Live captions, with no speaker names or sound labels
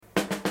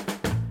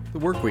the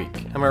work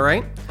week, am I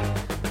right?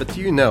 But do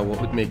you know what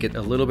would make it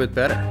a little bit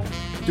better?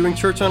 Doing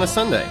church on a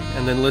Sunday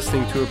and then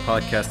listening to a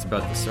podcast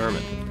about the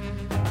sermon.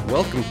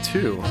 Welcome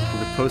to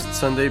the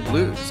Post-Sunday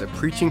Blues, a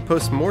preaching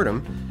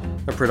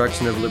post-mortem, a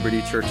production of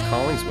Liberty Church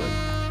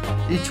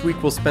Collingswood. Each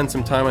week we'll spend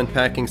some time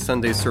unpacking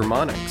Sunday's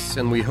sermonics,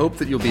 and we hope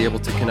that you'll be able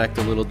to connect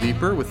a little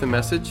deeper with the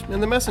message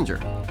and the messenger.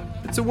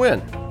 It's a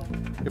win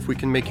if we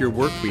can make your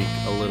work week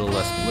a little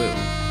less blue.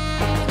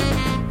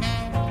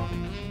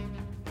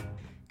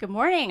 Good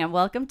morning and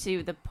welcome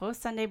to the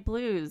Post-Sunday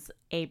Blues,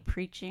 a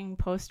preaching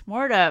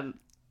post-mortem.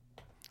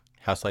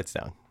 House lights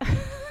down.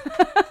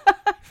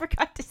 I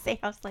forgot to say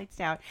house lights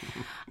down.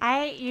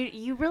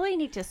 You really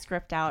need to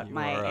script out You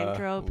my are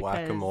intro a because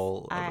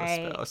whack-a-mole of a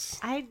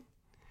spouse.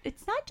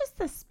 It's not just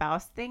the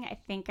spouse thing. I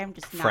think I'm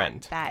just Friend.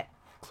 not that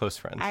Close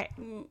friend.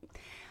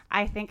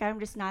 I think I'm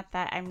just not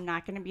that. I'm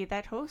not going to be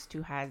that host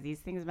who has these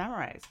things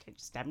memorized.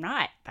 I'm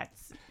not.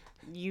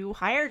 You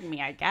hired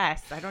me, I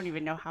guess. I don't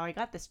even know how I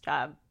got this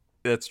job.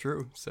 That's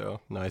true. So,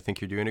 no, I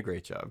think you're doing a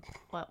great job.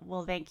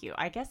 Well, thank you.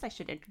 I guess I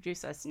should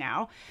introduce us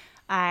now.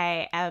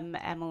 I am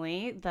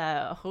Emily,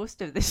 the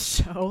host of this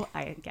show,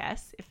 I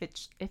guess. If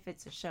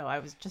it's a show. I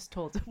was just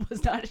told it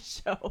was not a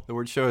show. The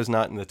word show is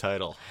not in the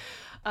title.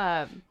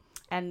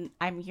 And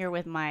I'm here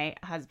with my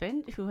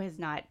husband, who has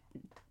not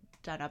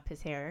done up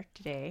his hair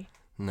today.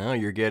 No,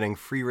 you're getting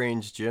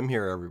free-range Jim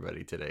here,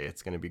 everybody, today.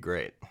 It's going to be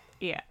great.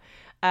 Yeah.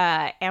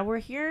 And we're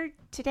here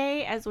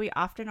today, as we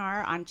often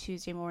are on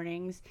Tuesday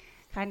mornings,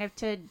 kind of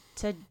to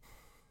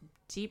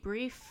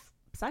debrief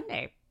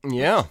Sunday.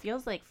 Yeah. Which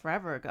feels like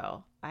forever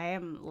ago. I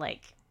am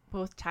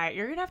both tired.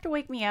 You're going to have to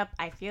wake me up.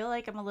 I feel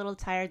like I'm a little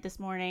tired this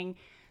morning.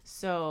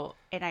 So,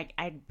 and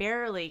I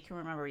barely can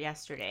remember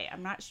yesterday.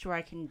 I'm not sure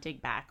I can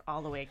dig back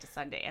all the way to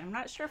Sunday. And I'm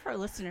not sure if our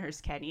listeners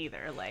can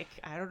either.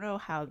 I don't know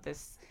how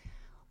this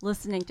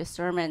listening to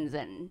sermons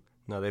and...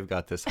 No, they've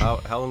got this.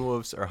 Howlin'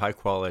 Wolves are high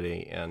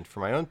quality. And for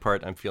my own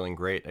part, I'm feeling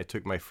great. I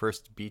took my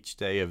first beach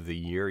day of the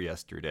year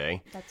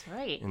yesterday. That's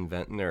right. In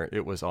Ventnor.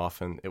 It was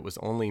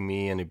only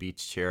me and a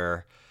beach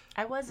chair.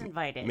 I was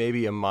invited.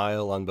 Maybe a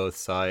mile on both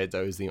sides.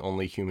 I was the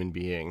only human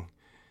being.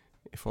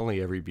 If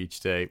only every beach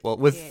day. Well,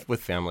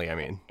 with family, I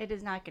mean. It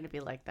is not going to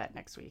be like that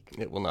next week.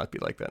 It will not be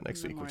like that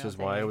next week, which is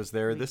Memorial why Day I was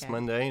there weekend. this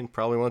Monday and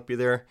probably won't be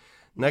there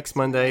next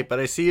Monday. But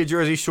I see you,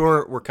 Jersey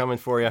Shore. We're coming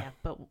for you.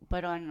 Yeah,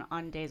 but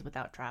on days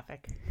without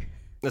traffic.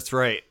 That's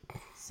right.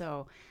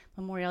 So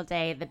Memorial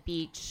Day, the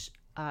beach.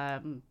 I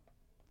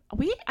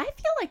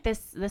feel like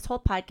this whole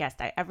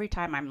podcast. Every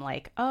time I'm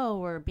like, oh,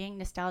 we're being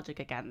nostalgic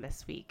again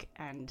this week,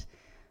 and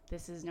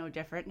this is no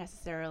different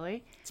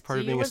necessarily. It's part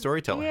of being a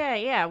storyteller.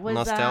 Yeah.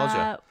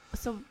 Nostalgia.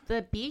 So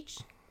the beach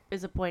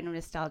is a point of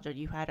nostalgia.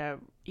 You had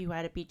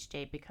a beach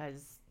day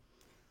because.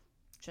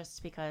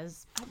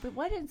 But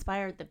what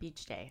inspired the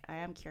beach day? I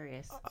am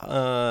curious.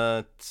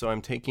 So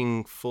I'm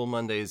taking full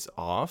Mondays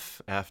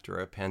off after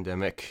a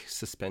pandemic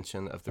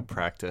suspension of the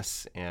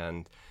practice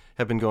and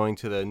have been going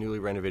to the newly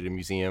renovated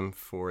museum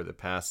for the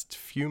past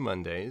few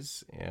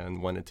Mondays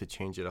and wanted to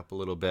change it up a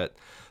little bit.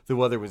 The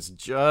weather was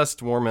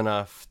just warm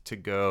enough to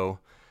go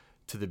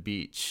to the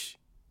beach.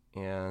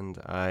 And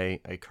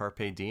I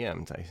carpe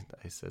diem'd.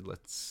 I said,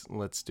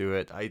 let's do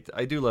it.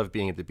 I do love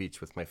being at the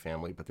beach with my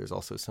family, but there's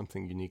also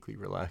something uniquely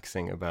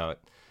relaxing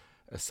about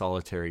a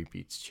solitary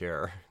beach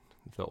chair,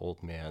 the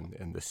old man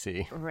and the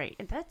sea. Right.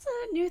 And that's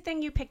a new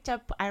thing you picked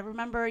up. I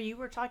remember you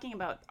were talking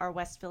about our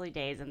West Philly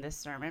days in this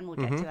sermon. We'll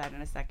get to that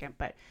in a second.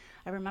 But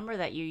I remember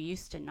that you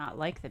used to not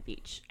like the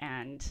beach,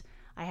 and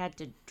I had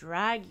to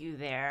drag you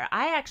there.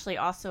 I actually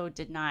also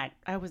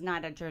I was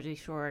not a Jersey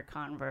Shore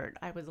convert.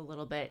 I was a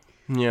little bit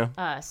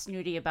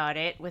snooty about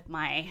it with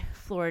my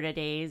Florida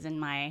days and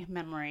my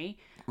memory.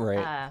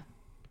 Right.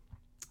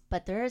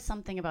 But there is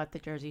something about the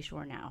Jersey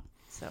Shore now.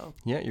 So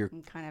yeah, you're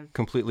I'm kind of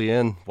completely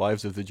in.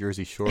 Wives of the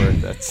Jersey Shore.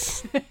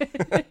 That's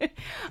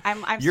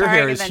I'm your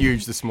hair is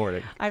huge this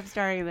morning. I'm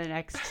starting the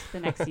next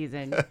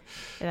season.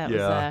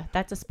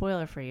 That's a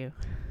spoiler for you.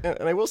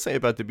 And I will say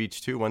about the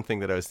beach too, one thing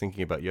that I was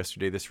thinking about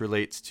yesterday, this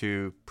relates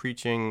to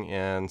preaching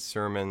and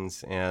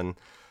sermons and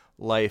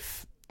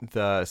life.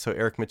 So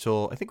Eric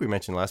Mitchell, I think we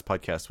mentioned last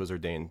podcast, was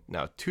ordained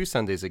now 2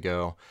 Sundays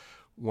ago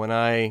when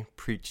I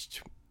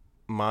preached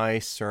my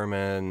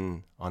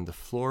sermon on the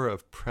floor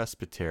of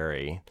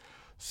presbytery.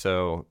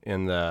 So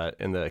in the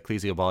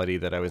ecclesial body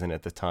that I was in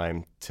at the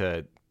time,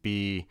 to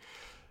be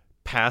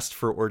passed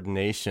for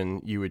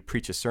ordination, you would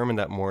preach a sermon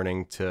that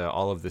morning to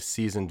all of the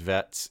seasoned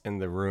vets in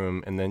the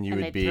room, and then you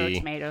would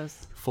be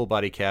full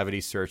body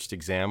cavity searched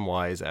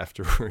exam-wise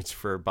afterwards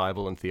for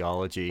Bible and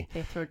theology.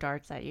 They throw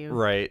darts at you.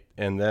 Right.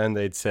 And then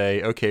they'd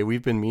say, okay,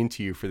 we've been mean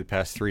to you for the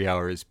past 3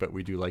 hours, but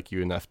we do like you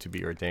enough to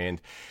be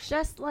ordained.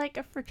 Just like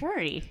a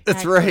fraternity.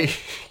 That's right.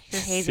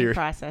 Your hazing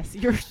process.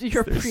 Your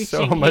preaching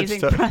so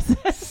hazing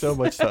process. So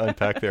much to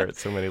unpack there at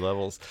so many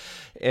levels.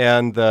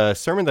 And the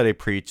sermon that I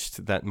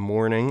preached that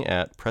morning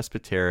at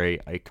Presbytery,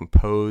 I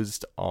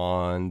composed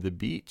on the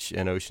beach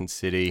in Ocean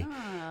City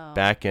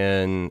back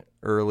in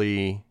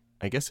early,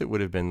 I guess it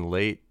would have been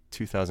late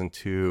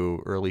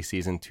 2002, early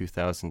season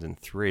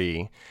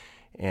 2003.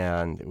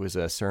 And it was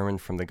a sermon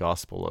from the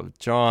Gospel of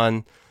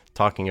John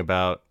talking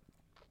about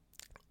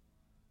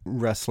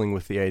wrestling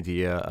with the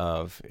idea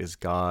of, is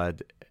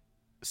God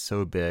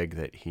so big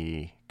that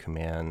he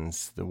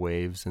commands the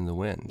waves and the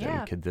wind? Yeah.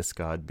 And could this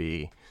God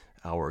be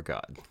our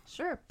God?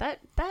 Sure. That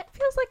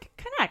feels like it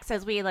connects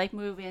as we like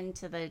move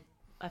into the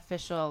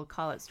official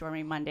Call It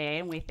Stormy Monday,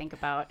 and we think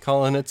about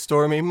Calling it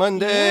Stormy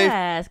Monday.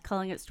 Yes,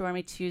 calling it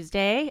Stormy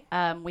Tuesday.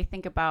 We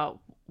think about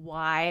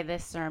why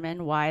this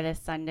sermon, why this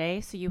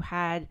Sunday. So you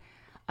had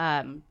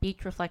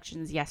beach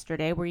reflections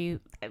yesterday, where you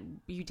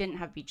didn't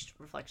have beach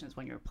reflections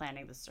when you were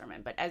planning the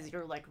sermon, but as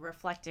you're like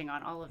reflecting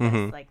on all of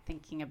this, like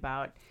thinking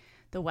about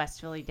the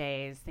West Philly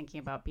days, thinking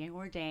about being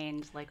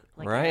ordained, like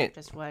Right. Eric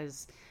just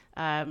was,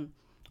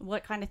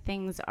 what kind of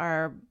things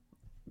are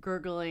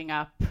gurgling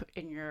up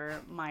in your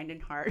mind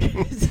and heart?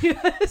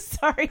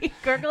 Sorry,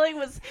 gurgling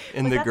was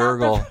In was the that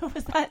gurgle.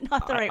 was that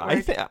not the right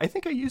word? I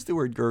think I used the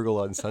word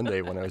gurgle on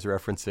Sunday when I was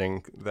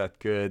referencing that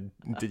good.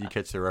 Did you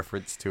catch the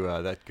reference to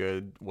that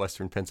good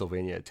Western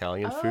Pennsylvania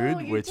Italian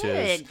food, you which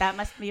did. is That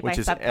must be my which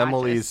is subconscious.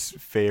 Emily's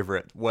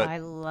favorite. I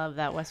love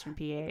that Western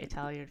PA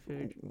Italian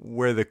food.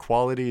 Where the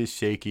quality is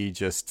shaky,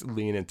 just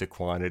lean into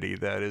quantity.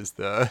 That is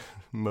the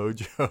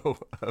mojo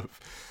of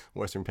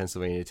Western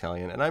Pennsylvania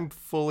Italian, and I'm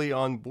fully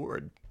on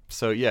board.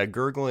 So yeah,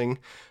 gurgling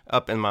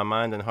up in my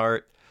mind and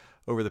heart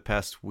over the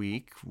past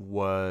week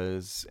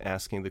was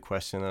asking the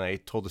question, and I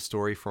told a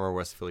story from our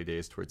West Philly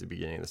days towards the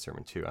beginning of the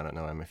sermon too. I don't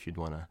know, Em, if you'd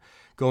want to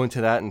go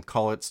into that and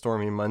call it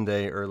Stormy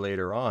Monday or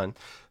later on,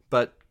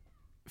 but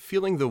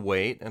feeling the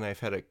weight, and I've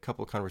had a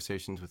couple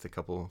conversations with a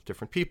couple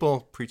different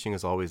people. Preaching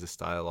is always this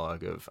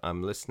dialogue of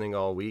I'm listening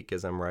all week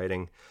as I'm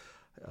writing.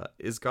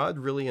 Is God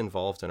really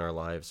involved in our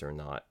lives or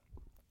not?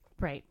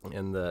 Right.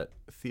 And the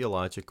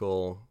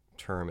theological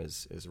term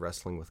is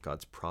wrestling with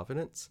God's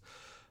providence.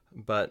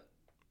 But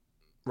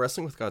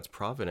wrestling with God's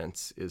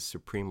providence is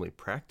supremely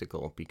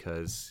practical,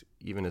 because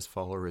even as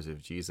followers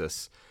of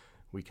Jesus,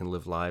 we can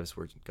live lives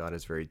where God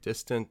is very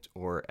distant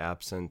or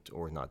absent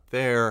or not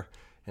there,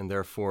 and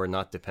therefore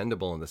not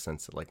dependable, in the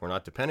sense that like we're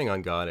not depending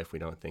on God if we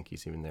don't think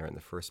he's even there in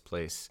the first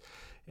place,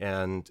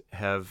 and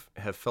have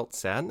felt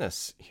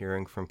sadness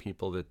hearing from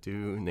people that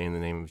do name the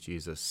name of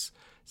Jesus,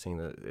 saying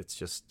that it's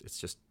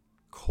just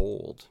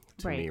cold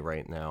to Right. me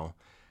right now.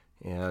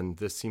 And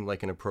this seemed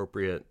like an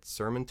appropriate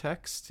sermon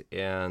text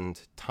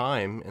and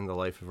time in the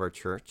life of our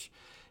church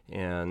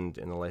and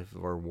in the life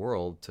of our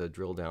world to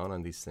drill down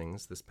on these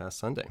things this past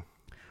Sunday.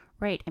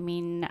 Right. I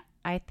mean,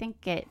 I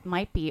think it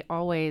might be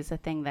always a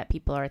thing that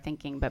people are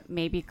thinking, but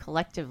maybe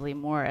collectively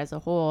more as a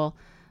whole,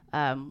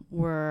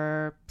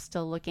 we're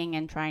still looking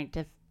and trying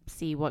to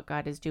see what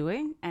God is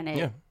doing. And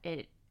I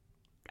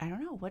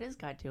don't know, what is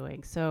God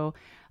doing? So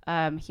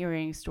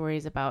hearing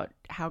stories about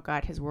how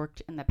God has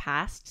worked in the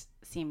past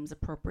seems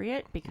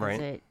appropriate, because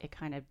Right. it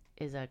kind of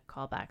is a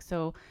callback.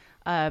 So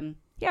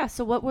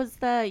so what was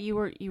you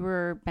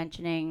were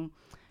mentioning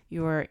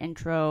your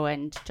intro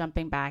and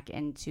jumping back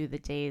into the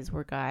days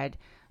where God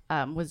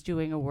was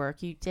doing a work.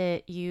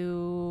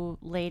 You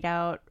laid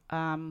out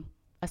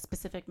a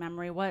specific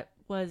memory. What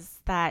was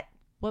that?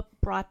 What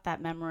brought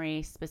that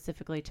memory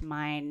specifically to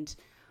mind?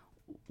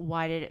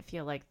 Why did it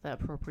feel like the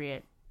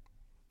appropriate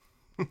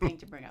thing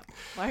to bring up?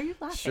 Why are you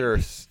laughing? Sure.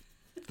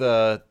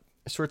 The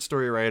short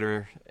story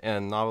writer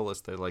and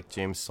novelist I like,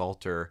 James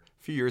Salter,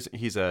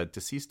 he's a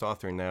deceased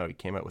author now. He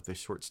came out with a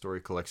short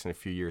story collection a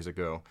few years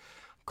ago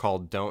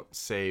called Don't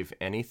Save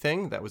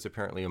Anything. That was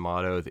apparently a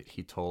motto that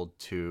he told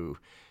to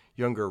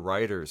younger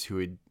writers who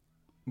would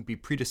be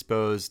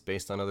predisposed,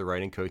 based on other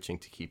writing coaching,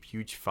 to keep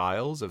huge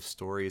files of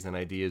stories and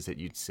ideas that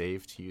you'd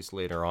save to use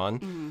later on.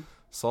 Mm-hmm.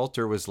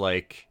 Salter was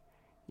like,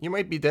 you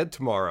might be dead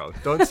tomorrow.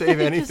 Don't save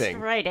anything.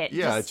 Just write it.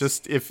 Yeah,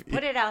 just if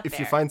put it out if you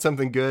there. find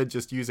something good,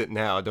 just use it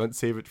now. Don't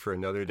save it for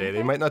another day.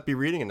 They might not be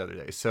reading another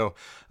day. So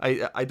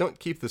I don't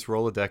keep this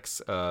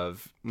Rolodex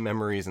of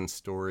memories and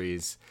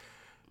stories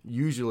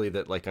usually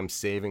that like I'm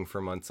saving for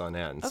months on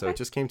end. So Okay. it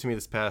just came to me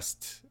this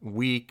past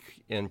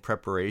week in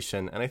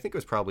preparation, and I think it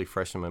was probably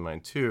fresh in my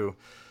mind too,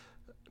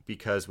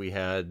 because we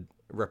had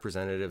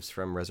representatives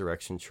from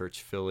Resurrection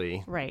Church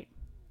Philly Right.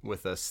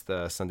 with us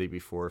the Sunday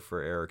before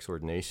for Eric's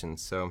ordination.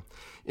 So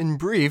in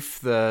brief,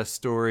 the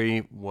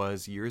story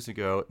was years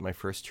ago at my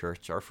first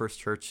church, our first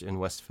church in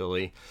West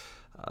Philly.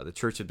 The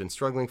church had been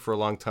struggling for a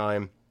long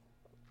time.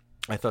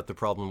 I thought the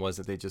problem was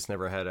that they just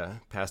never had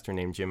a pastor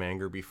named Jim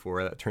Anger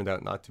before. That turned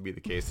out not to be the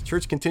case. The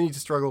church continued to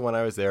struggle when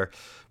I was there.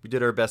 We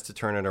did our best to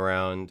turn it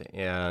around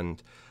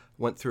and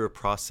went through a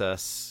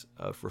process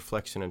of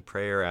reflection and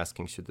prayer,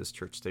 asking should this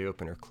church stay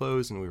open or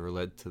close, and we were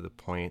led to the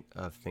point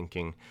of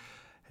thinking,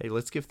 hey,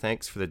 let's give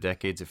thanks for the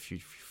decades of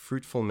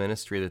fruitful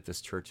ministry that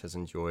this church has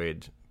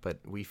enjoyed, but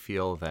we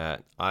feel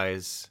that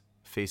eyes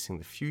facing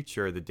the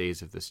future, the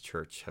days of this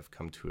church have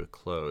come to a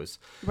close.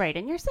 Right.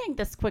 And you're saying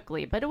this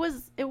quickly, but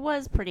it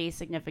was pretty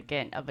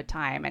significant of a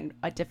time and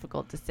a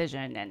difficult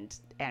decision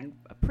and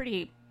a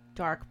pretty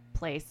dark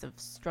place of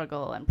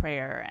struggle and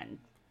prayer and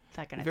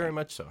that kind of Very thing.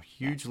 much so.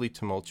 Hugely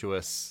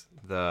tumultuous.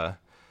 The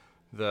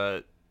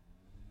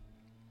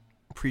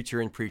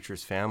preacher and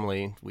preacher's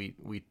family,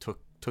 we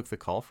took took the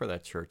call for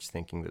that church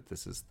thinking that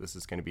this is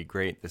going to be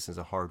great. This is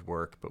a hard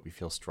work, but we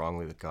feel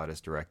strongly that God has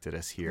directed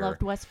us here.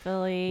 Loved West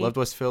Philly.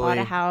 Bought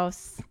a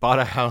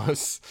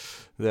house.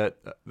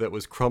 that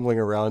was crumbling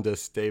around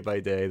us day by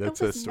day.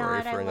 That's a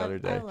story for another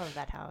day. I love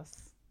that house.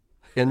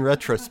 In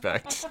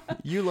retrospect,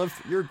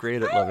 you're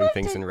great at loving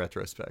things in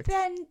retrospect.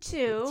 Then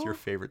too. It's your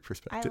favorite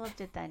perspective. I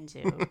loved it then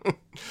too.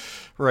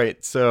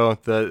 Right. So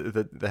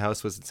the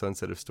house was its own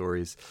set of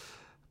stories.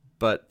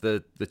 But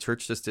the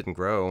church just didn't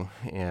grow,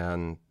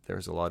 and there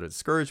was a lot of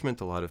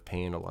discouragement, a lot of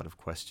pain, a lot of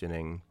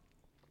questioning.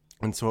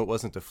 And so it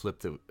wasn't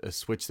a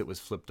switch that was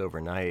flipped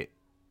overnight,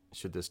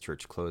 should this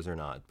church close or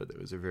not, but it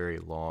was a very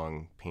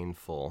long,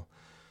 painful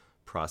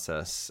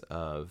process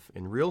of,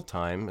 in real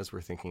time, as we're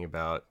thinking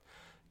about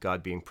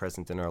God being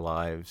present in our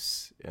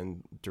lives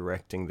and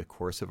directing the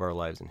course of our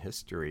lives in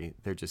history,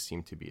 there just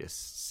seemed to be a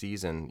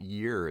season,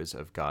 years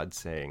of God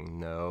saying,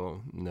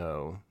 no,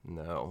 no,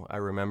 no. I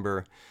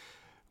remember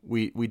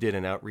we did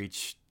an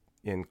outreach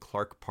in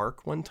Clark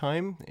Park one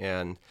time,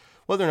 and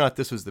whether or not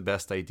this was the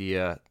best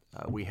idea,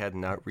 we had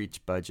an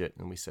outreach budget,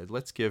 and we said,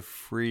 let's give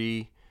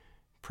free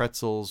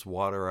pretzels,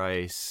 water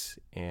ice,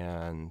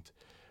 and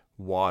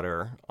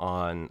water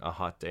on a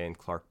hot day in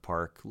Clark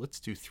Park. Let's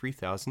do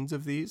 3,000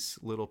 of these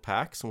little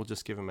packs, and we'll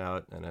just give them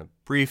out in a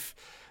brief,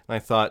 and I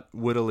thought,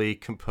 wittily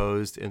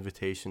composed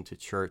invitation to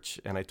church.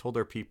 And I told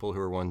our people who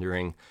were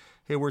wondering,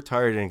 hey, we're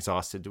tired and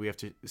exhausted. Do we have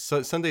to?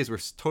 So Sundays were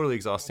totally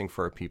exhausting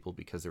for our people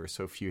because there were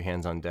so few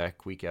hands on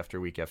deck week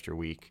after week after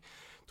week.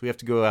 Do we have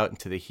to go out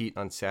into the heat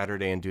on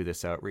Saturday and do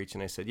this outreach?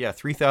 And I said, yeah,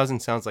 3,000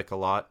 sounds like a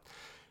lot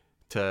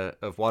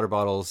of water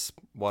bottles,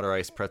 water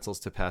ice, pretzels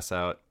to pass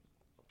out.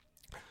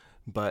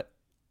 But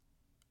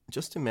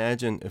just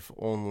imagine if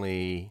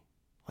only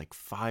like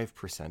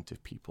 5%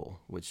 of people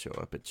would show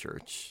up at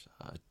church.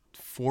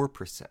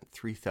 4%,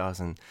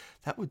 3,000,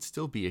 that would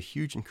still be a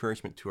huge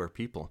encouragement to our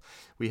people.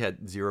 We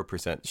had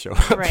 0% show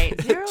up right.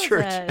 at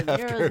church.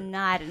 Zero is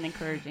not an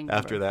encouraging number.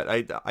 After that,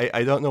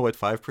 I don't know what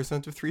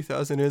 5% of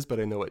 3,000 is, but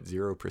I know what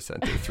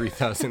 0% of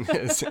 3,000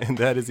 is, and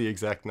that is the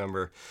exact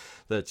number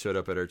that showed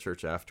up at our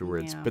church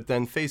afterwards. Yeah. But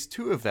then phase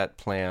 2 of that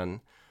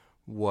plan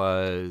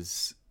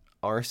was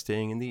our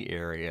staying in the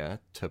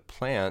area to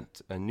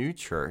plant a new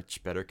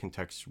church, better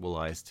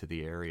contextualized to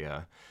the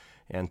area,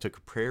 and took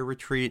a prayer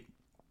retreat.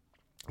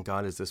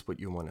 God, is this what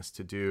you want us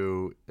to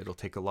do? It'll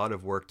take a lot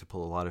of work to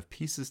pull a lot of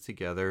pieces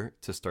together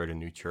to start a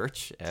new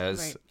church, as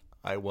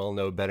right. I well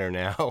know better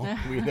now.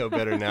 We know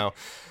better now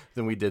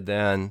than we did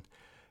then.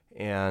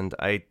 And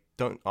I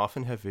don't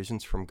often have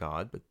visions from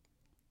God, but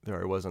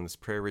there I was on this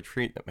prayer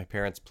retreat at my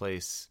parents'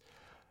 place,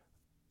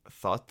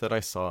 thought that I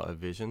saw a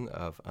vision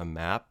of a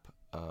map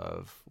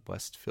of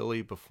West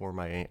Philly before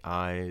my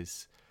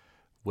eyes,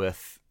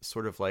 with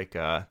sort of like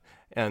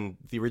and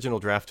the original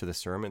draft of the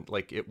sermon,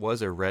 like it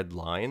was a red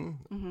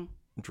line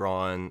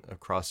drawn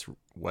across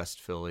West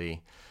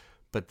Philly.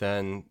 But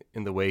then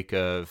in the wake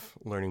of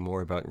learning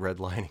more about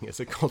redlining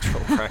as a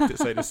cultural practice,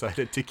 I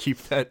decided to keep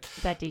that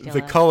detail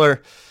the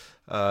color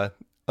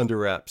under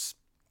wraps.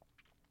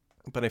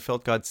 But I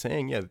felt God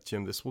saying, yeah,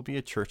 Jim, this will be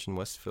a church in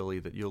West Philly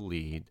that you'll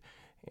lead.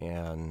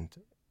 And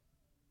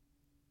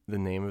the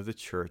name of the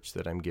church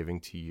that I'm giving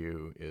to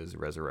you is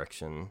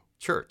Resurrection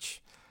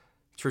Church.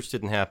 Church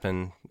didn't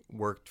happen,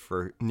 worked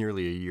for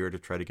nearly a year to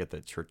try to get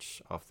that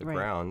church off the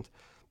ground.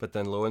 But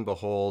then lo and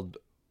behold,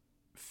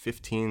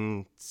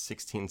 15,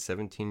 16,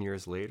 17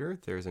 years later,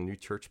 there's a new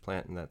church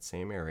plant in that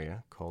same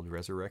area called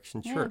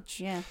Resurrection Church.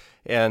 Yeah.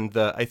 And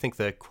I think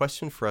the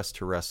question for us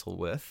to wrestle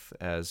with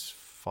as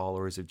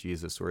followers of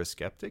Jesus or as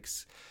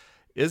skeptics,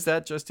 is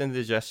that just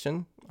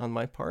indigestion on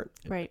my part?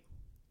 Right.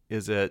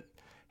 Is it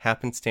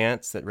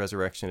happenstance that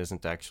Resurrection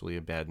isn't actually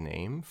a bad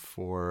name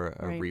for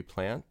a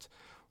replant?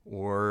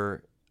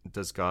 Or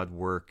does God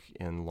work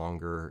in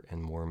longer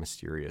and more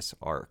mysterious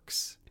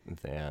arcs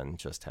than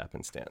just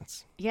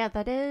happenstance? Yeah,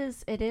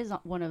 it is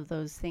one of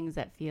those things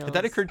that feels... Had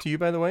that occurred to you,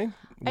 by the way?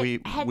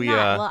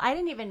 Well, I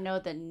didn't even know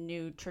the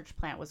new church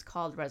plant was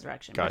called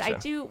Resurrection. Gotcha. But I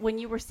do, when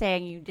you were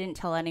saying you didn't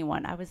tell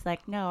anyone, I was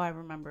like, no, I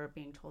remember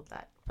being told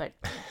that. But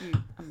you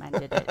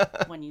amended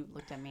it when you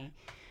looked at me.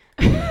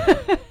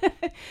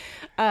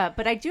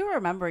 But I do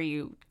remember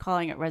you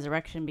calling it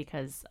Resurrection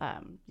because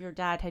your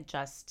dad had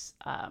just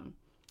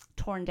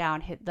torn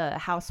down the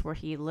house where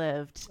he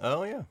lived.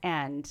 Oh, yeah.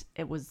 And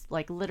it was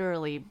like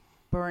literally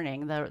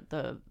burning.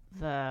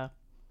 The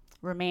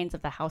remains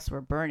of the house were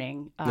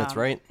burning. That's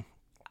right.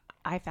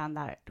 I found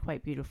that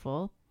quite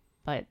beautiful,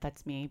 but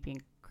that's me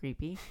being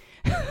creepy.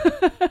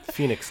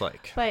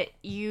 Phoenix-like. But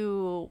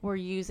you were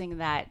using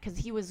that because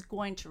he was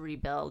going to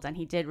rebuild, and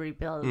he did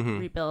rebuild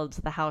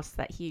the house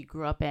that he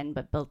grew up in,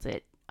 but built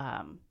it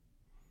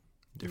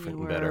different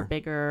newer, and better.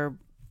 Bigger,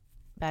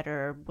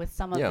 better, with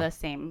some of the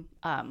same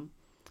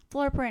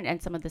floor print and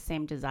some of the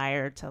same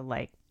desire to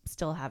like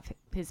still have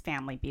his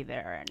family be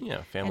there. And family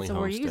and so homestead.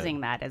 we're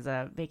using that as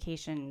a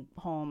vacation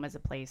home, as a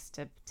place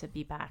to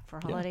be back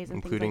for holidays and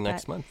including things like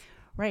next month.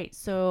 Right.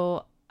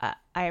 So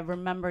I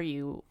remember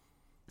you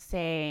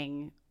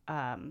saying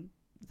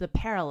the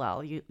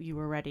parallel. You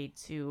were ready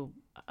to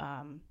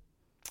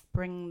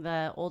bring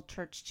the old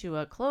church to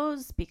a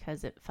close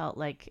because it felt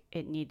like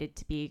it needed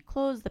to be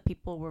closed. The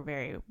people were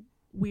very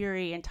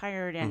weary and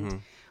tired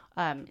and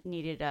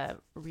needed a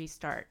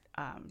restart.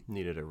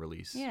 Needed a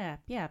release.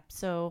 Yeah.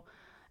 So,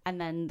 and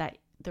then that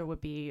there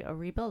would be a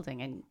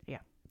rebuilding, and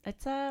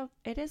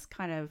it is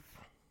kind of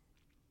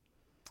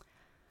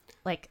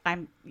like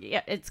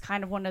it's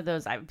kind of one of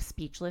those I'm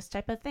speechless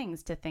type of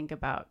things to think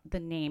about the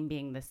name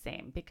being the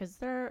same, because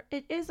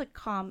it is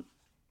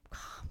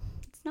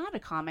it's not a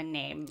common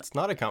name. It's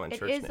not a common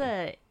church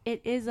name.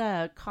 It is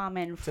a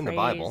common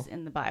phrase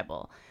in the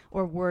Bible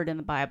or word in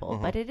the Bible,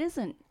 but it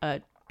isn't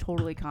a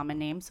totally common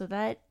name, so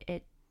that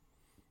it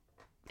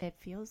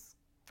feels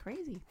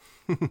crazy.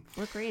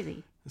 We're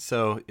crazy.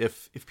 So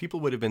if people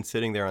would have been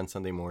sitting there on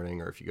Sunday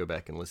morning, or if you go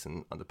back and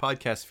listen on the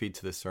podcast feed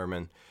to this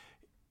sermon,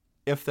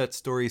 if that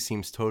story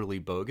seems totally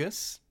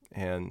bogus,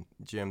 and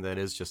Jim, that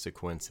is just a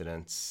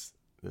coincidence,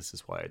 this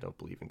is why I don't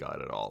believe in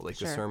God at all. Like,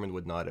 Sure. The sermon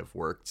would not have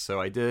worked. So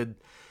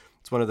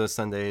it's one of those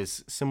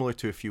Sundays similar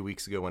to a few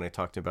weeks ago when I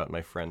talked about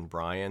my friend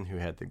Brian, who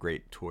had the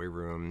great toy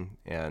room,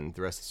 and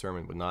the rest of the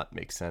sermon would not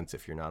make sense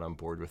if you're not on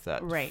board with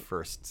that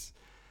first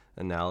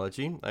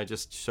analogy. I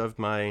just shoved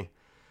my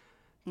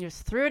You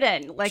just threw it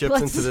in. Like,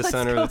 chips into the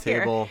center of the here.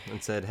 table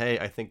and said, hey,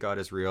 I think God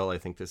is real. I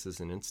think this is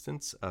an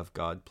instance of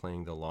God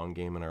playing the long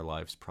game in our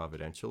lives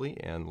providentially,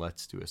 and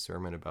let's do a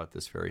sermon about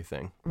this very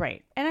thing.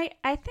 Right. And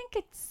I think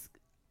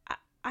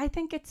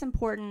it's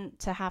important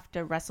to have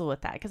to wrestle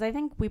with that, because I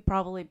think we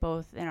probably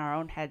both in our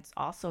own heads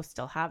also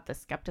still have the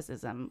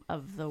skepticism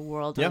of the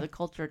world or the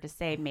culture to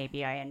say,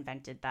 maybe I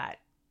invented that,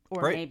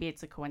 or maybe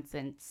it's a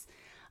coincidence.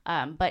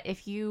 But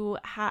if you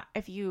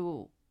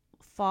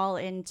fall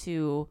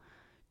into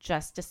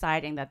just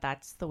deciding that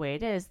that's the way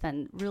it is,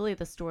 then really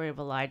the story of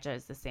Elijah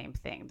is the same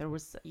thing.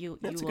 You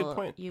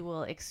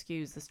will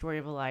excuse the story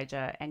of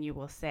Elijah, and you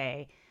will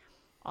say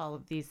all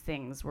of these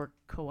things were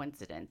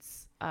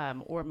coincidence,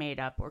 or made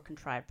up or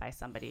contrived by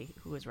somebody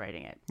who was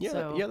writing it.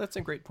 Yeah, that's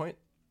a great point.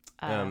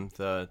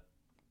 The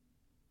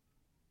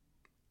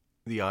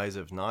eyes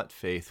of not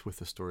faith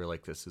with a story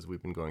like this, as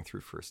we've been going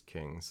through First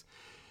Kings,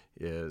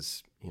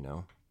 is,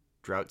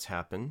 droughts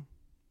happen.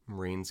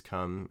 Rains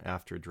come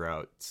after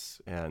droughts,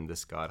 and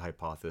this God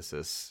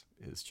hypothesis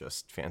is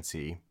just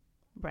fancy,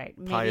 right?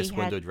 Maybe pious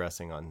window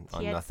dressing on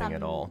nothing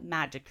at all.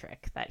 Magic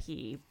trick that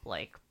he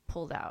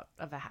pulled out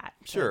of a hat.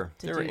 Sure,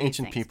 there were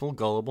ancient people,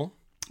 gullible.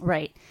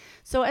 Right.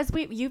 So as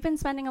you've been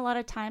spending a lot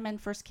of time in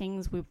First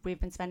Kings, we've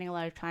been spending a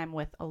lot of time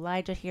with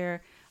Elijah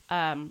here.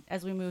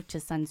 As we moved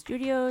to Sun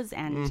Studios,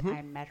 and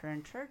I met her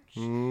in church.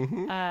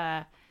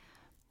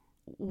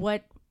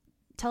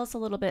 Tell us a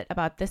little bit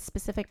about this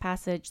specific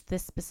passage,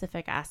 this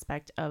specific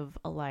aspect of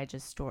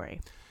Elijah's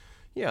story.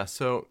 Yeah,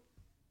 so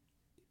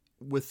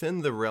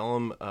within the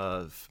realm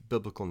of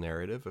biblical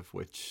narrative, of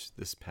which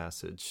this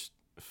passage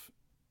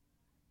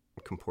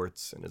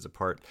comports and is a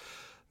part,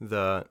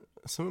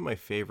 some of my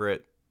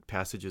favorite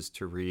passages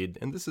to read,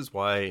 and this is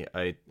why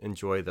I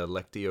enjoy the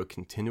Lectio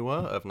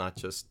Continua of not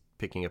just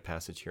picking a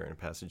passage here and a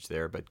passage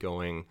there, but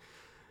going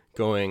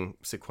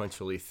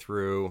sequentially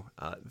through.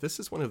 This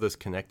is one of those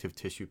connective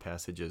tissue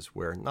passages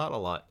where not a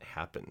lot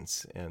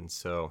happens. And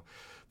so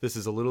this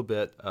is a little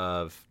bit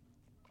of,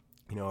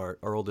 our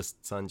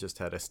oldest son just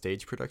had a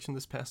stage production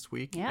this past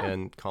week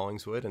in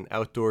Collingswood, an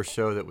outdoor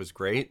show that was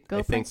great.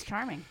 Prince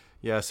Charming.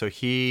 Yeah, so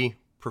he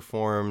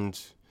performed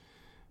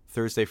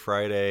Thursday,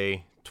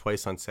 Friday,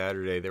 twice on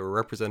Saturday. There were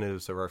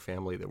representatives of our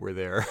family that were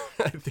there,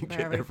 I think,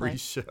 at every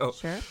show,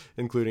 sure.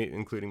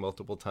 including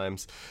multiple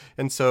times.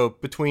 And so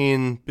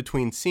between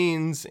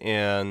scenes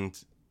and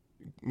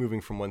moving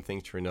from one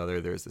thing to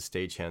another, there's the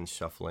stagehand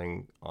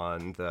shuffling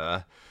on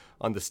the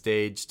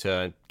stage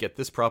to get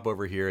this prop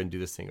over here and do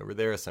this thing over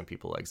there. Some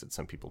people exit,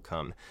 some people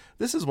come.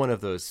 This is one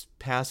of those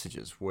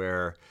passages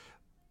where,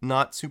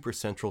 not super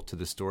central to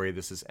the story,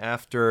 this is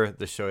after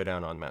the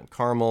showdown on Mount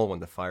Carmel, when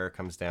the fire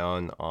comes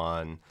down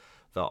on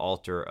the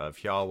altar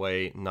of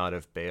Yahweh, not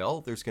of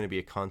Baal. There's going to be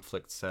a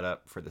conflict set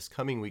up for this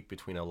coming week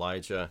between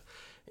Elijah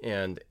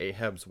and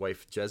Ahab's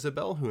wife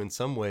Jezebel, who in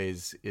some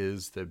ways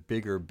is the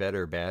bigger,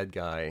 better bad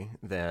guy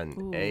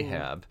than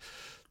Ahab.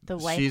 The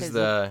wife is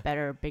a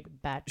better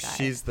big bad guy.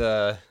 She's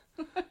the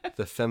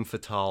femme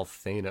fatale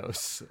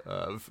Thanos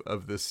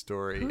of this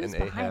story. Who's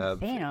behind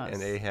Thanos?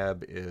 And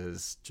Ahab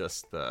is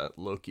just the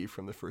Loki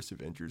from the first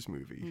Avengers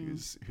movie,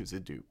 who's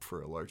a dupe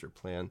for a larger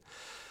plan.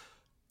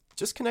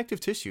 Just connective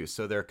tissue.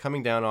 So they're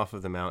coming down off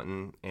of the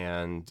mountain,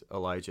 and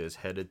Elijah is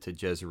headed to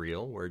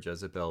Jezreel, where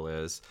Jezebel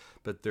is.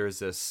 But there's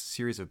this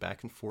series of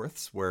back and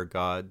forths where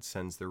God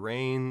sends the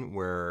rain,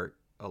 where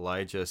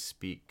Elijah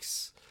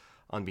speaks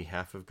on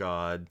behalf of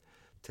God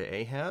to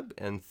Ahab,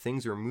 and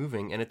things are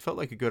moving. And it felt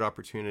like a good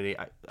opportunity.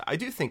 I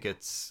do think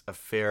it's a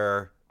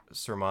fair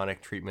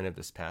sermonic treatment of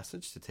this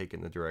passage to take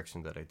in the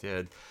direction that I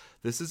did.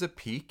 This is a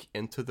peek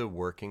into the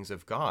workings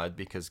of God,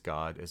 because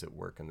God is at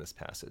work in this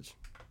passage.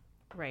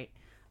 Right.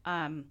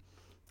 I'm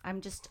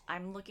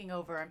looking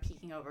over, I'm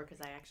peeking over,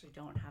 because I actually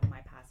don't have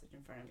my passage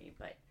in front of me,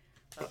 but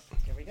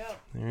here we go.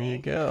 There you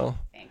go.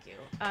 Thank you.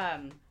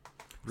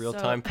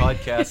 Real-time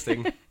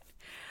podcasting.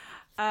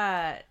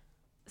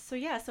 So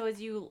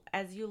as you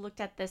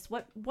looked at this,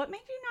 what made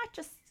you not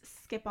just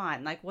skip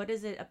on? Like, what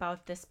is it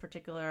about this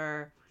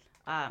particular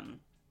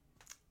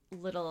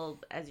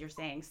little, as you're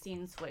saying,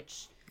 scene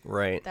switch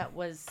Right. that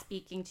was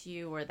speaking to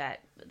you, or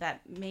that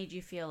made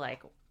you feel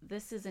like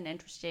this is an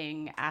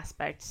interesting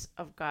aspect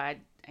of God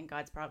and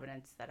God's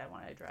providence that I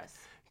want to address?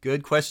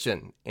 Good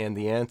question. And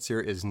the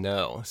answer is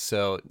no.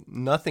 So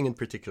nothing in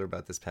particular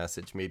about this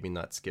passage made me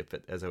not skip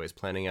it as I was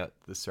planning out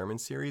the sermon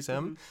series,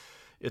 Em.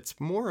 It's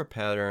more a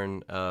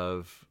pattern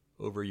of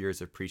over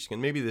years of preaching.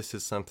 And maybe this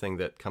is something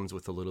that comes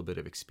with a little bit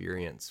of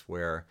experience,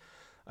 where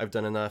I've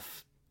done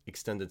enough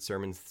extended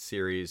sermon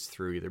series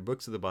through either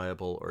books of the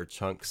Bible or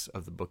chunks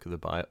of the books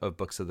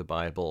of the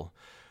Bible,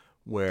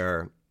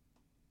 where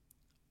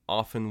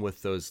often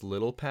with those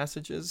little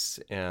passages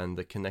and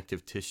the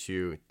connective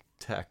tissue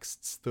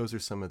texts, those are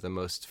some of the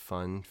most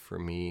fun for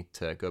me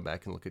to go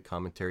back and look at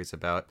commentaries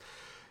about.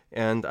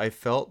 And I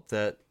felt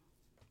that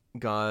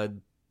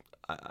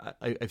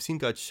I've seen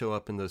God show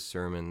up in those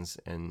sermons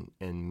and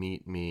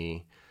meet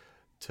me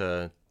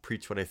to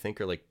preach what I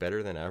think are like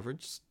better than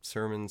average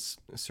sermons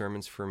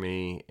for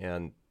me.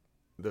 And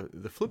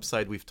the flip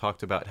side, we've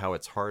talked about how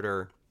it's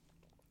harder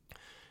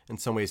in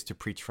some ways to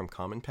preach from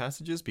common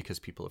passages because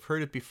people have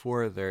heard it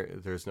before.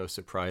 There's no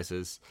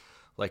surprises.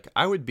 Like,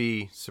 I would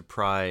be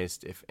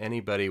surprised if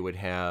anybody would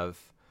have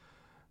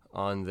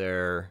on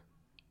their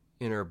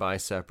inner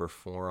bicep or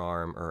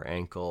forearm or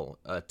ankle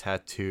a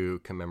tattoo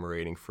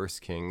commemorating 1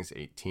 Kings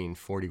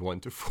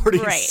 18:41 to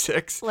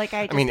 46. Right. Like,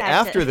 I mean,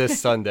 after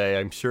this Sunday,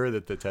 I'm sure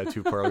that the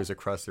tattoo parlors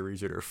across the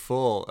region are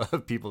full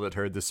of people that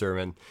heard the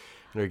sermon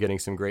and are getting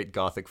some great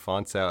Gothic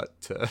fonts out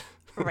to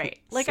right.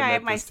 Like, I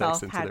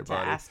myself had to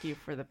ask you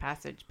for the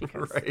passage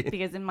because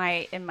because in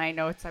my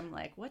notes I'm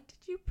like, what did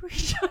you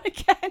preach on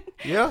again?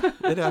 Yeah,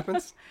 it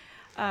happens.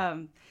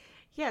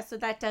 Yeah, so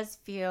that does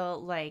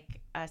feel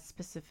like a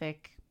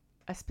specific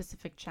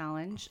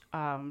challenge.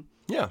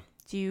 Yeah.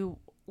 Do you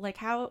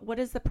what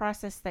is the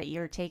process that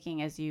you're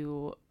taking as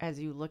you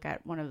look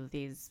at one of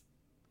these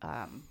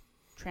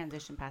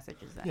transition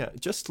passages then? Yeah,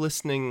 just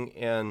listening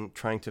and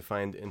trying to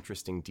find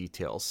interesting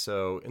details.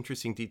 So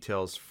interesting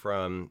details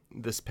from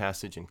this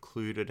passage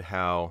included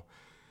how,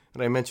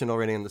 and I mentioned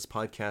already in this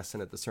podcast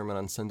and at the sermon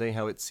on Sunday,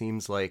 how it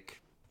seems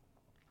like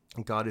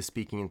God is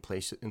speaking in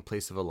place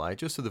of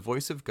Elijah. So the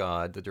voice of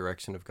God, the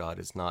direction of God,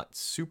 is not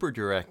super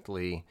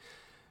directly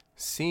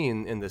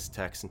seen in this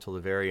text until the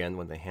very end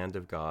when the hand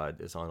of God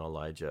is on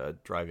Elijah,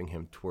 driving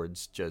him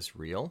towards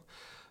Jezreel.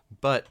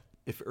 But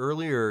if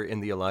earlier in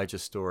the Elijah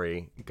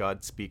story,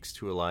 God speaks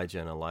to Elijah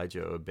and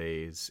Elijah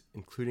obeys,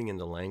 including in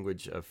the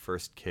language of 1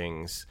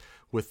 Kings,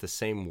 with the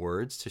same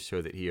words to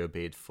show that he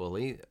obeyed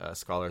fully,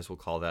 scholars will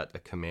call that a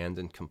command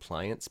and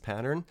compliance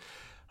pattern.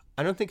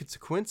 I don't think it's a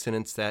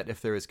coincidence that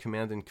if there is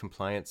command and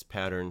compliance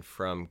pattern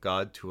from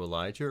God to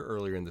Elijah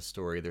earlier in the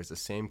story, there's the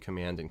same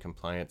command and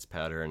compliance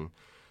pattern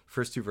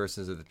first two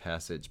verses of the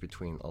passage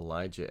between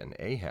Elijah and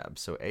Ahab.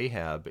 So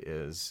Ahab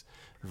is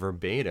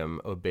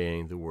verbatim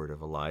obeying the word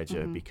of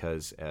Elijah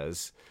because,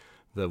 as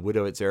the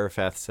widow at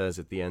Zarephath says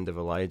at the end of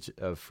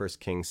 1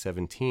 Kings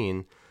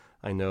 17,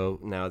 I know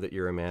now that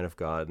you're a man of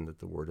God and that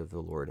the word of the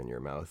Lord in your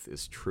mouth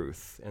is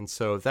truth. And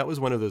so that was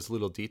one of those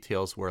little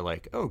details where,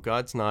 like, oh,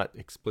 God's not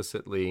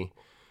explicitly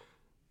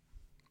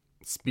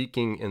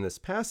speaking in this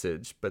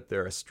passage, but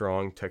there are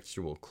strong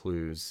textual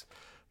clues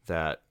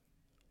that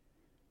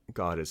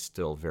God is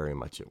still very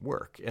much at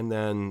work. And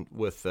then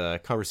with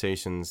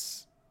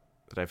conversations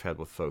that I've had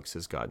with folks,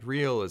 is God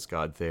real? Is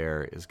God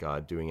there? Is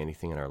God doing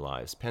anything in our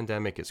lives?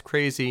 Pandemic is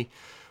crazy.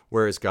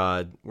 Where is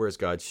God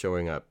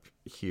showing up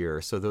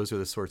here? So those are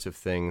the sorts of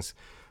things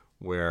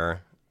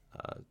where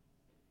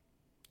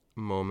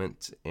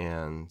moment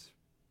and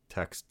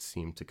text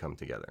seem to come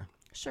together.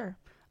 Sure.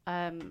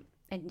 And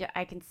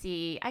I can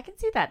see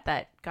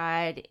that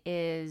God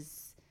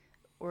is,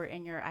 or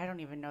in your, I don't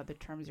even know the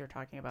terms you're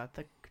talking about,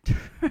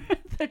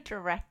 the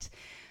direct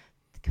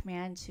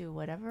command to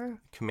whatever.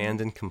 Command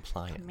and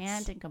compliance.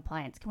 Command and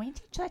compliance. Can we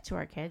teach that to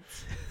our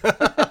kids?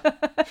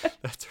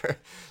 That's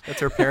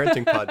our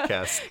parenting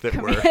podcast.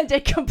 Command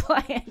and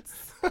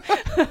compliance.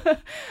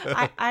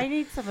 I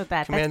need some of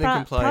that. Command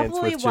and compliance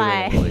probably with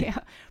why.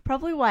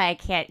 Probably why I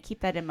can't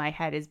keep that in my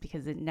head is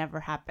because it never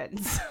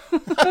happens.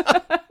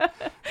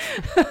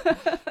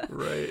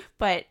 Right.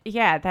 But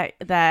yeah,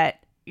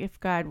 that if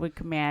God would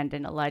command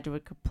and Elijah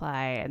would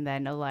comply, and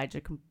then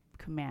Elijah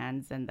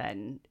commands and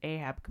then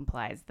Ahab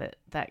complies,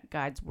 that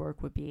God's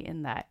work would be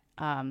in that.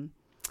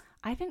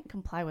 I didn't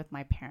comply with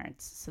my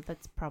parents, so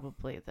that's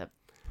probably the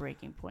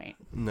breaking point.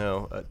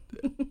 No.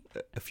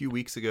 A few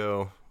weeks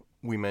ago,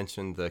 we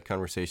mentioned the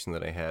conversation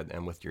that I had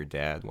and with your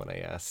dad when I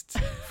asked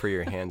for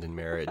your hand in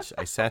marriage.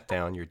 I sat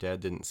down. Your dad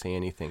didn't say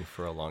anything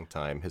for a long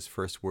time. His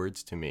first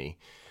words to me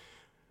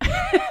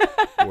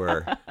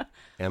were,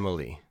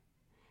 Emily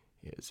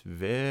is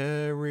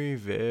very,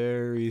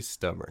 very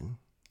stubborn.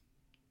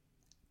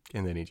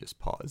 And then he just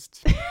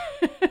paused,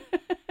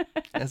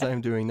 as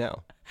I'm doing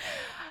now.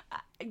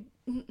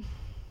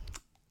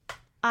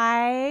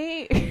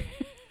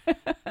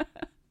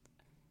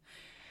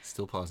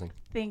 Still pausing.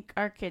 think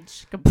our kids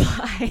should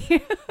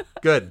comply.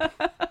 Good.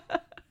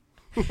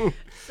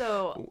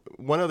 So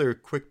One other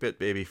quick bit,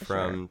 baby,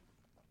 from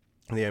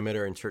the I Met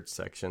Her in Church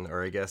section,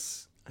 or I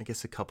guess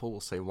a couple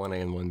will say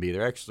 1A and 1B.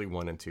 They're actually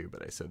 1 and 2,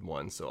 but I said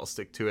 1, so I'll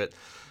stick to it.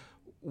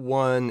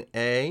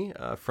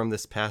 1A, from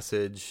this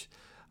passage,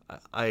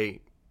 I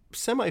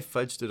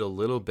semi-fudged it a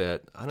little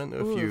bit. I don't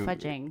know if you...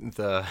 fudging.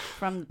 The...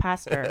 From the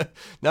pastor.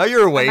 Now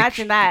you're awake.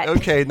 Imagine that.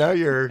 Okay, now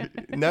you're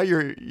on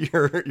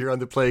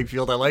the playing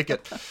field. I like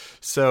it.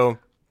 So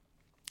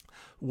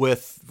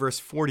with verse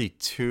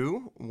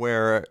 42,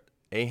 where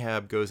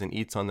Ahab goes and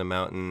eats on the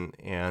mountain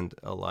and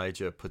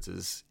Elijah puts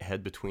his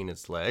head between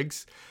his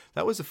legs,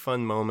 that was a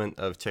fun moment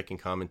of checking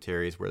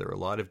commentaries where there were a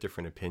lot of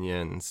different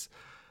opinions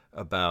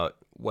about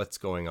what's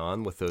going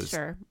on with those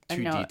two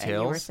details. And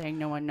you were saying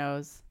no one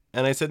knows.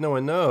 And I said no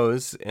one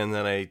knows, and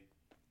then I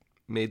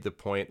made the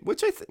point,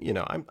 which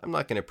I'm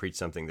not going to preach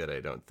something that I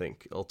don't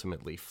think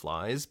ultimately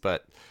flies,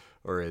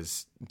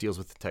 deals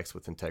with the text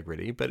with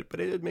integrity, but I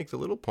did make the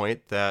little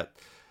point that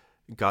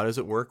God is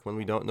at work when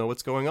we don't know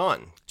what's going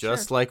on,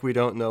 just like we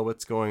don't know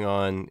what's going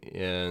on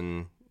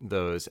in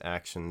those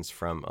actions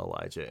from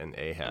Elijah and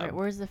Ahab. Right,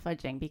 where's the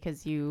fudging?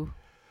 Because you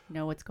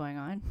know what's going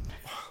on.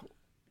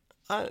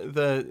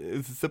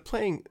 The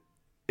playing,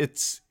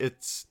 it's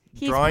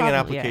He's drawing an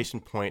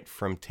application point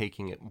from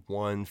taking it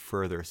one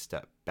further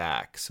step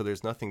back. So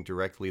there's nothing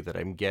directly that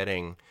I'm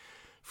getting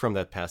from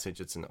that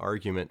passage. It's an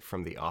argument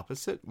from the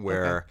opposite,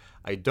 where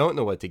I don't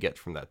know what to get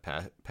from that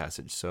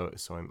passage. So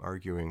I'm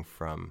arguing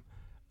from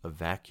a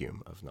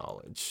vacuum of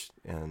knowledge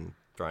and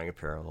drawing a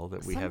parallel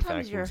that we have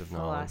vacuums of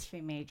knowledge. Sometimes your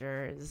philosophy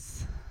major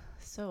is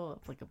so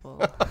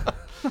applicable.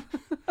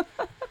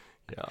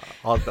 Yeah,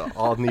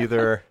 I'll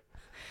neither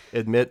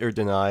admit or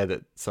deny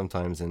that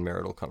sometimes in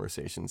marital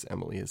conversations,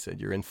 Emily has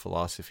said, you're in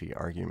philosophy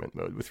argument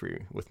mode with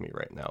me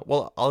right now.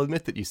 Well, I'll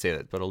admit that you say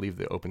that, but I'll leave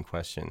the open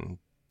question.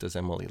 Does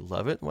Emily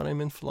love it when I'm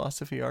in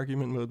philosophy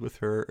argument mode with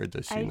her, or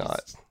does she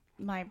not?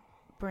 My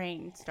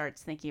brain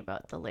starts thinking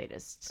about the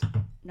latest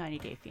 90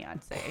 Day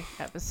Fiancé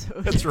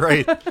episode. That's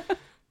right.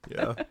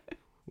 Yeah.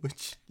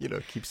 Which,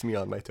 keeps me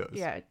on my toes.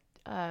 Yeah.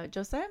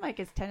 Josiah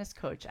Micah's tennis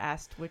coach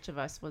asked which of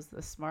us was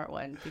the smart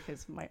one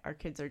because our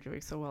kids are doing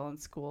so well in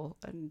school,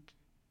 and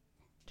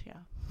yeah.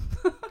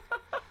 Yeah,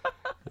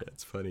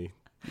 it's funny.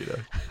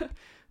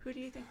 Who do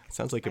you think?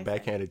 Sounds like a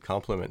backhanded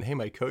compliment. Hey,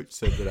 my coach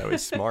said that I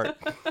was smart.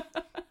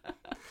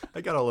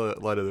 I got a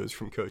lot of those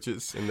from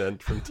coaches and then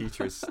from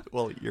teachers.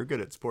 Well, you're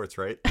good at sports,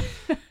 right?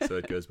 So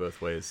it goes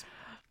both ways.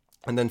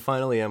 And then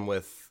finally, I'm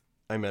with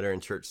I Met Her in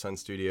Church Sun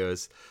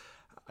Studios.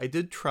 I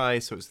did try,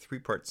 so it was a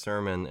 3-part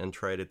sermon, and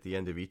tried at the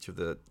end of each of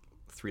the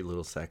 3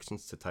 little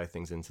sections to tie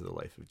things into the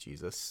life of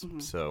Jesus.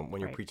 Mm-hmm. So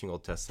when you're preaching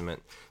Old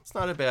Testament, it's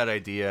not a bad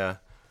idea,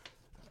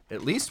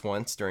 at least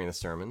once during the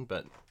sermon,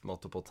 but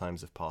multiple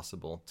times if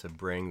possible, to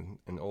bring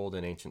an old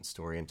and ancient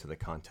story into the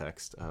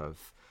context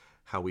of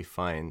how we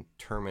find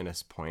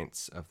terminus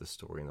points of the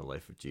story in the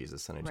life of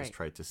Jesus. And I just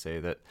tried to say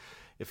that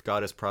if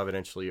God is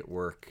providentially at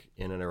work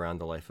in and around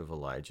the life of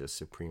Elijah,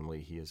 supremely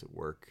he is at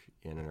work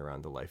in and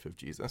around the life of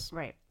Jesus.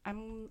 Right.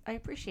 I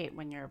appreciate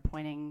when you're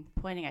pointing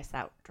us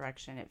that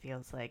direction. It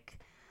feels like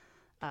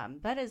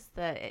that is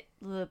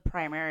the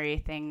primary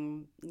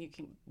thing.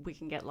 We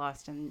can get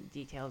lost in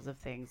details of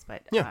things,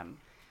 but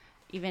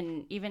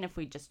even if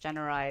we just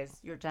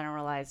your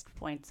generalized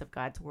points of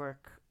God's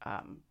work,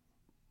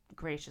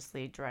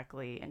 graciously,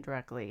 directly,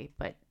 indirectly,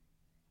 but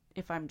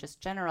if I'm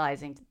just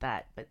generalizing to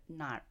that, but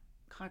not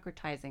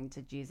concretizing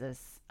to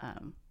Jesus,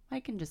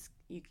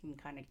 you can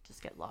kind of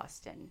just get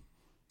lost in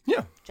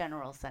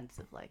general sense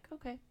of like,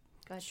 okay,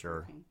 God's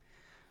working.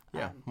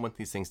 I want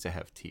these things to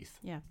have teeth.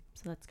 Yeah,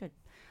 so that's good.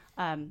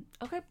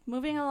 Okay,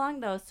 moving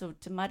along though, so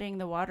to muddying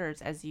the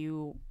waters, as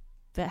you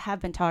have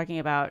been talking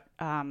about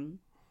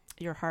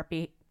your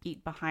heartbeat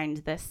behind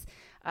this,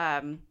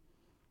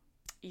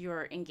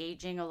 you're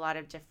engaging a lot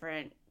of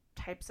different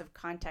types of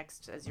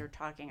context as you're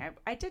talking.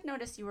 I did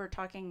notice you were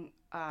talking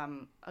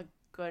a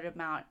good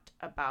amount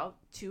about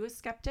to a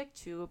skeptic,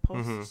 to a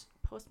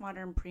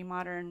postmodern,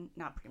 pre-modern,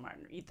 not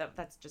pre-modern,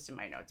 that's just in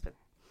my notes, but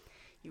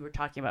you were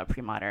talking about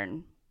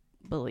pre-modern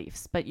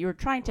beliefs, but you were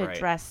trying to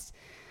address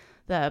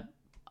the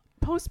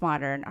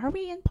postmodern. Are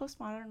we in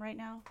postmodern right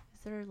now?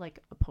 Is there like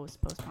a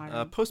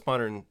postmodern?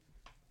 Postmodern,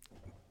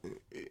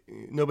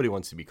 nobody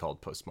wants to be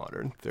called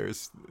postmodern.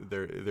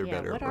 They're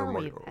better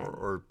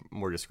or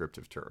more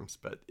descriptive terms,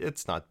 but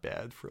it's not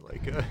bad for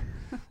like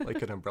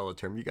an umbrella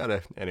term. You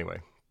gotta anyway.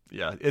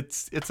 Yeah,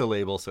 it's a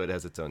label, so it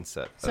has its own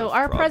set. So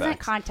our present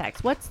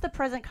context. What's the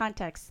present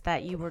context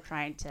that you were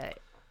trying to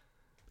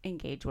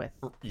engage with?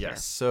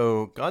 Yes.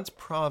 So God's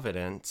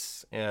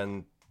providence,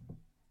 and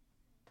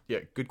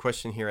good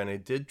question here. And I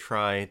did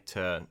try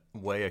to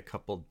weigh a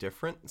couple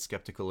different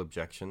skeptical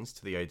objections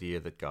to the idea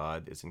that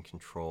God is in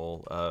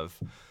control of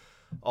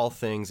all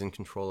things, in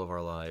control of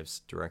our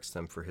lives, directs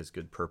them for his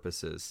good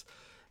purposes.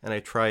 And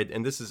I tried,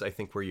 and this is, I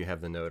think, where you have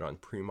the note on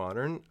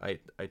pre-modern. I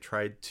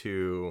tried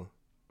to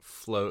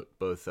float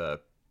both a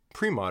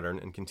pre-modern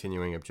and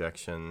continuing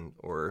objection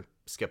or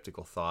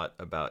skeptical thought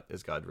about,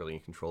 is God really in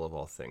control of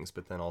all things?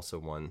 But then also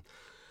one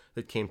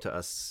that came to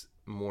us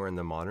more in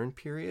the modern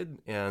period.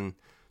 And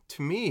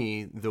to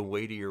me, the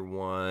weightier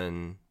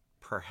one,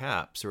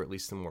 perhaps, or at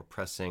least the more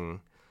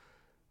pressing,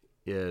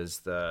 is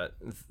the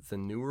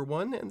newer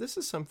one. And this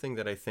is something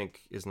that I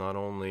think is not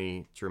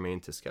only germane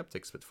to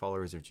skeptics, but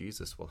followers of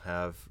Jesus will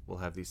have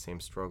these same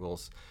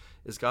struggles.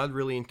 Is God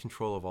really in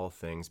control of all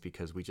things?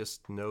 Because we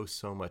just know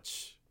so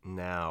much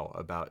now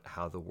about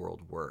how the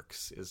world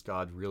works. Is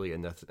God really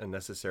a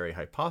necessary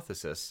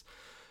hypothesis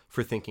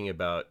for thinking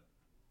about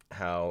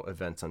how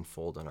events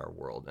unfold in our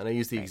world? And I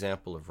use the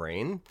example of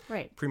rain.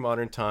 Right.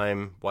 Pre-modern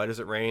time, why does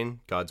it rain?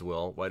 God's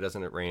will. Why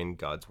doesn't it rain?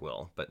 God's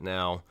will. But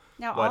now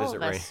why all does it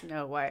of rain? us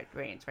know why it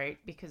rains, right?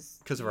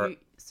 Because of our...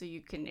 So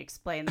you can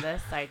explain the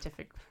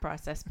scientific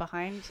process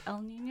behind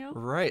El Nino?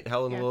 Right.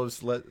 Helen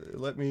Williams,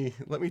 let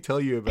me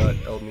tell you about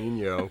El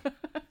Nino.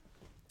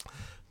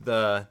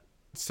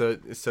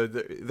 So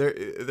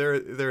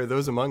there are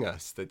those among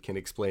us that can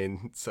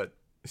explain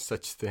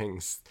such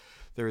things.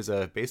 There was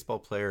a baseball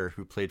player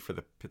who played for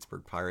the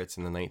Pittsburgh Pirates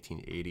in the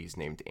 1980s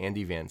named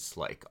Andy Van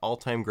Slyke.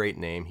 All-time great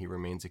name. He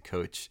remains a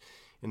coach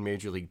in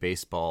Major League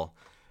Baseball.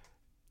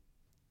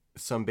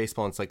 Some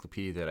baseball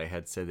encyclopedia that I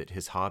had said that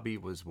his hobby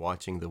was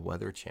watching the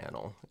Weather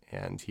Channel,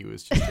 and he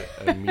was just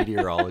a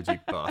meteorology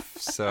buff.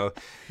 So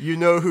you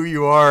know who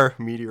you are,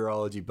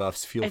 meteorology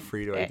buffs. Feel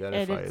free to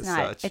identify as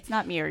such. It's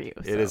not me or you.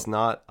 It is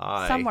not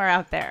I. Somewhere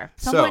out there.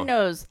 Someone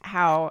knows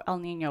how El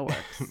Nino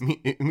works.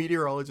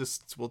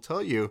 Meteorologists will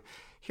tell you,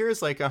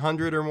 here's like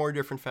 100 or more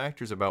different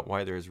factors about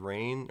why there's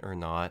rain or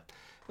not.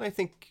 And I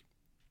think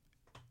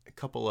a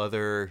couple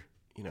other,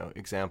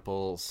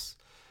 examples.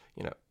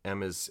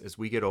 As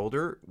we get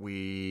older,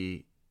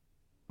 we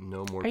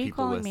know more people. Are you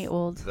calling me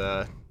old?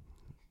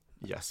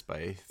 Yes,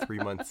 by 3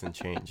 months and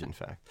change, in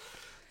fact.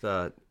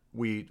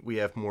 We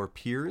have more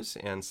peers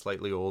and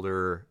slightly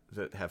older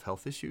that have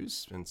health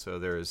issues. And so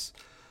there's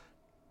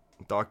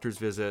doctor's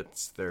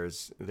visits,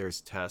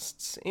 there's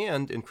tests,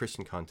 and in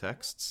Christian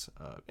contexts,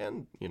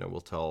 and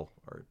we'll tell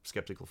our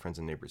skeptical friends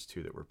and neighbors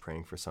too that we're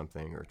praying for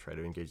something or try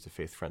to engage the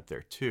faith front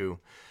there too.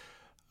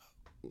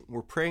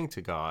 We're praying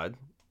to God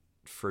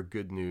for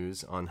good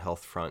news on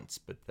health fronts,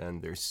 but then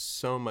there's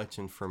so much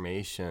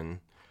information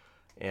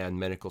and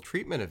medical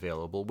treatment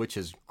available, which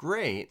is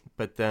great,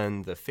 but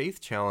then the faith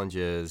challenge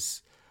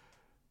is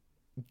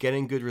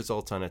getting good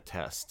results on a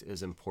test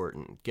is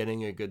important.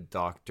 Getting a good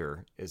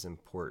doctor is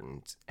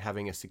important.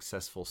 Having a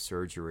successful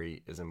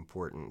surgery is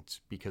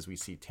important because we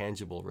see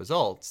tangible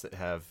results that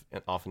have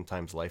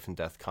oftentimes life and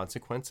death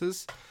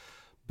consequences.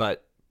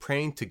 But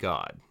praying to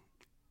God,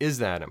 is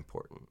that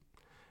important?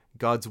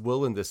 God's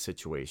will in this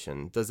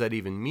situation, does that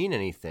even mean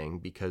anything?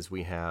 Because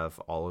we have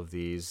all of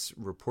these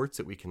reports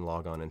that we can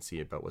log on and see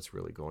about what's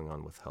really going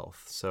on with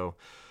health. So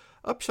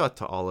upshot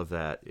to all of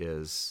that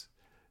is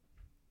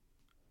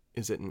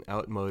it an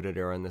outmoded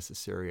or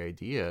unnecessary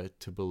idea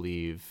to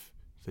believe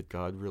that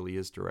God really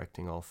is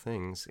directing all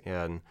things?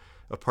 And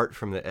apart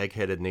from the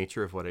egg-headed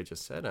nature of what I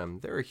just said,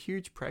 there are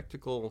huge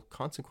practical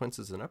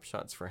consequences and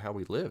upshots for how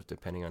we live,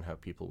 depending on how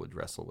people would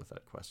wrestle with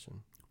that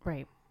question.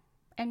 Right.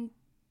 And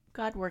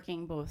God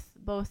working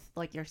both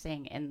like you're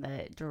saying, in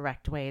the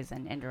direct ways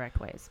and indirect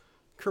ways.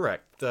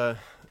 Correct. The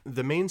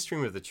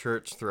mainstream of the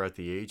church throughout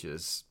the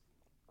ages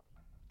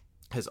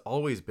has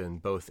always been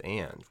both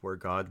and, where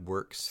God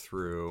works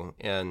through,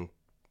 and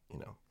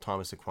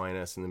Thomas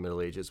Aquinas in the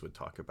Middle Ages would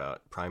talk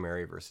about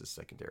primary versus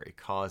secondary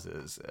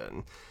causes,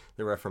 and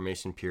the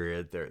Reformation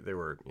period there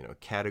were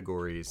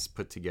categories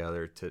put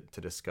together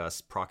to discuss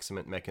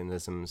proximate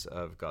mechanisms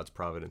of God's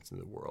providence in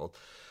the world,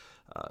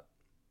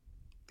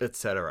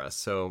 etc.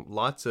 So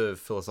lots of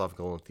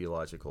philosophical and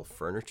theological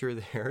furniture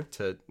there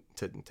to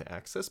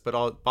access,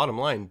 but bottom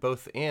line,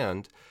 both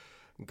and,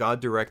 God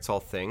directs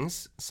all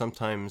things,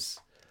 sometimes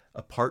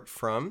apart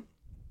from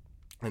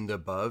and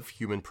above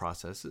human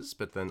processes,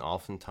 but then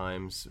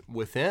oftentimes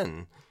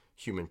within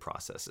human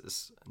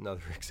processes.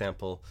 Another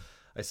example,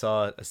 I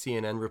saw a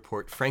CNN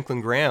report. Franklin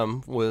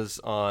Graham was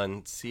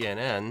on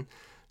CNN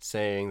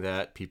saying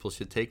that people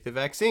should take the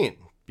vaccine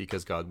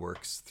because God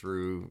works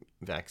through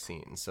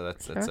vaccines. So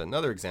that's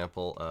another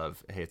example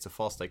of, hey, it's a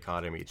false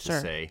dichotomy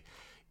to say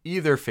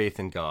either faith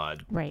in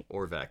God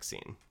or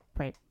vaccine.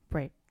 Right.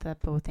 The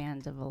both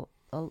and of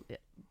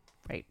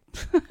right.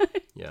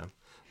 Yeah.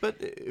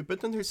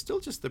 But then there's still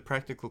just the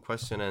practical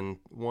question, and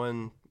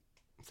one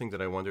thing that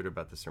I wondered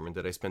about the sermon,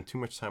 did I spend too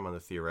much time on the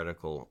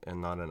theoretical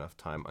and not enough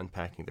time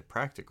unpacking the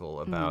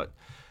practical about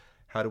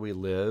how do we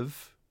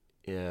live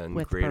in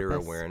with greater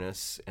purpose,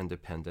 awareness and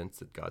dependence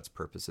that God's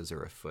purposes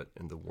are afoot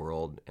in the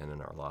world and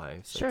in our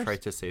lives. Sure. I try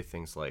to say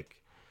things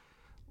like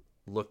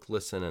look,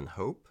 listen, and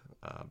hope,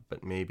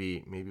 but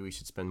maybe we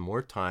should spend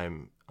more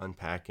time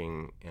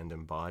unpacking and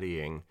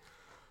embodying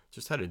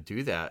just how to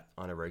do that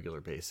on a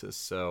regular basis.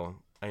 So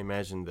I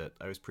imagine that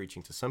I was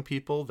preaching to some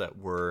people that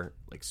were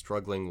like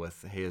struggling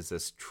with, hey, is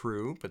this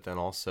true? But then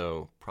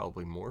also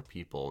probably more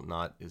people,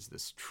 not is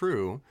this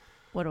true?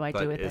 what do I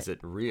but do with is it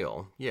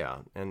real? Yeah.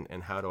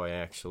 And how do I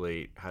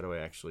actually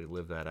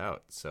live that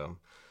out? So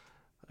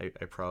I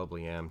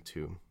probably am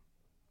too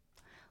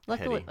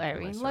Luckily, heady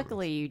in my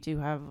sermons. you do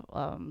have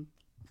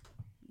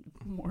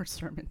more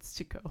sermons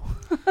to go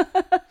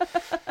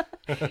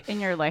in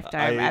your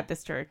lifetime at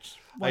this church.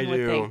 One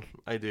would think.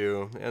 I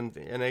do,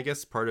 and I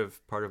guess part of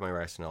my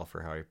rationale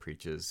for how I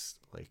preach is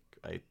like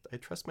I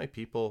trust my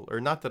people,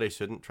 or not that I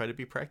shouldn't try to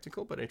be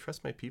practical, but I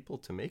trust my people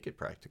to make it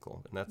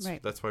practical, and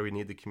that's why we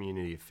need the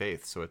community of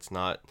faith. So it's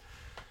not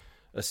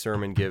a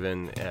sermon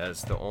given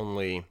as the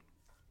only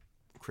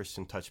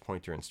Christian touch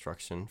point or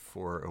instruction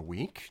for a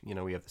week. You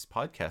know, we have this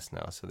podcast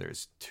now, so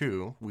there's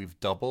 2. We've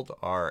doubled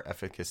our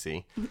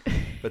efficacy.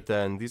 But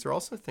then these are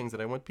also things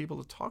that I want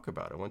people to talk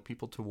about. I want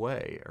people to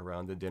weigh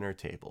around the dinner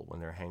table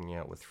when they're hanging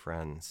out with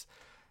friends.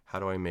 How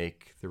do I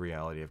make the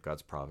reality of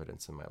God's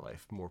providence in my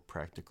life more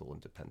practical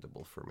and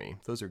dependable for me?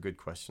 Those are good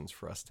questions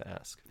for us to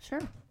ask.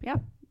 Sure. Yeah.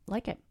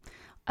 Like it.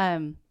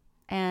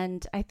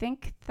 And I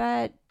think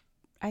that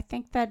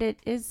it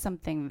is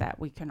something that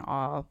we can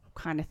all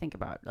kind of think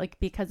about, like,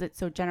 because it's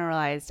so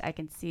generalized. I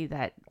can see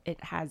that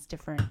it has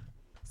different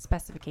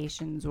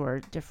specifications or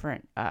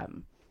different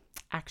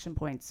action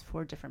points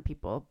for different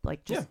people,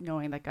 like just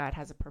knowing that God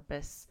has a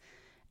purpose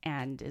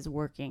and is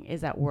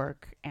at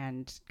work,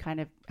 and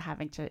kind of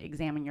having to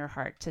examine your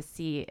heart to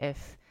see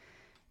if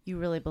you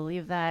really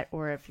believe that,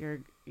 or if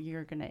you're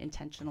going to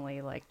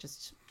intentionally like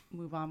just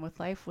move on with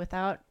life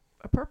without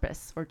a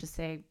purpose, or just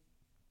say,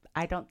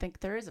 I don't think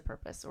there is a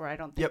purpose, or I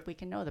don't think we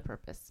can know the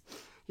purpose.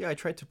 Yeah, I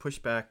tried to push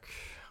back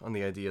on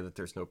the idea that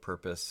there's no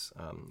purpose.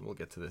 We'll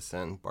get to this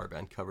in Bar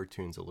Band Cover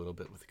Tunes a little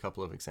bit with a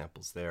couple of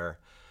examples there.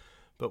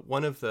 But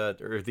one of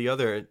the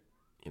other,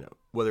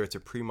 whether it's a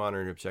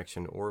pre-modern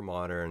objection or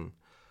modern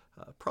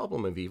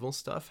problem of evil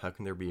stuff, how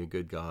can there be a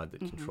good God that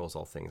controls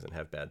all things and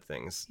have bad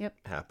things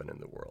happen in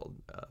the world?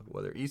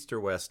 Whether east or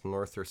west,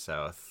 north or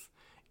south,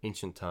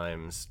 ancient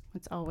times,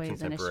 it's always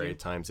contemporary an issue.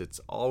 Times,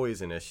 it's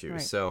always an issue.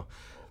 Right. So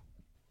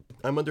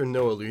I'm under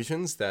no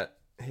illusions that,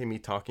 hey, me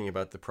talking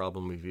about the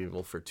problem of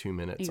evil for 2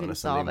 minutes on a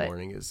Sunday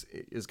morning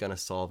is going to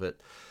solve it.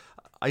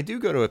 I do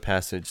go to a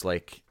passage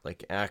like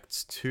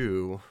Acts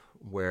 2,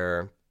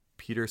 where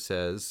Peter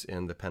says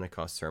in the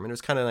Pentecost sermon, it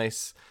was kind of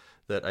nice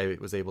that I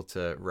was able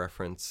to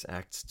reference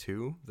Acts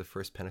 2, the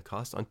first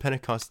Pentecost, on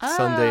Pentecost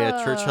Sunday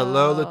at church.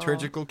 Hello,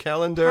 liturgical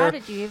calendar. How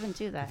did you even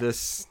do that?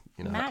 This,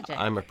 Magic.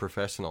 I'm a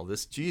professional.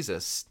 This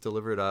Jesus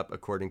delivered up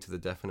according to the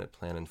definite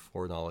plan and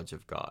foreknowledge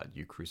of God,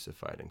 you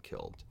crucified and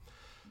killed.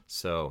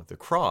 So the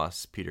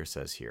cross, Peter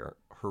says here,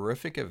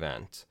 horrific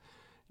event,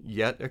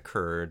 yet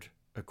occurred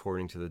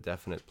according to the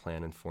definite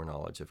plan and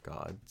foreknowledge of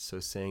God. So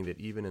saying that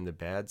even in the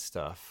bad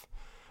stuff,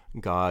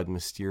 God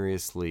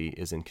mysteriously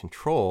is in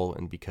control,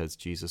 and because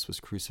Jesus was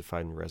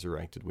crucified and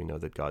resurrected, we know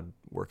that God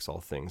works all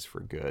things for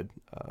good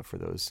for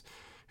those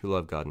who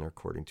love God and are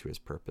according to his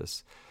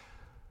purpose.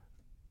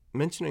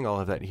 Mentioning all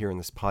of that here in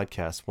this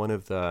podcast, one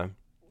of the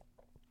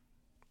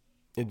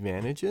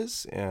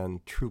advantages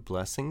and true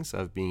blessings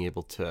of being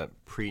able to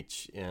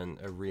preach in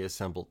a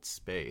reassembled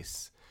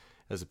space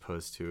as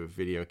opposed to a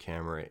video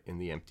camera in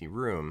the empty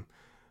room,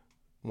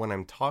 when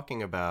I'm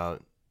talking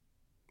about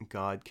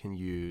God can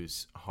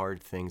use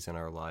hard things in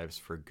our lives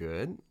for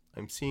good,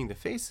 I'm seeing the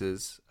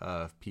faces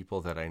of people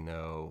that I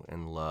know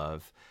and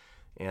love,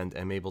 and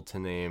am able to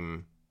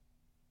name,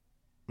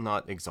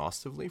 not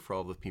exhaustively for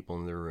all the people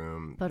in the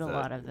room, but a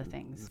lot of the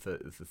things,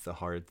 the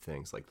hard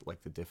things,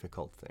 like the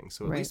difficult things.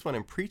 So at least when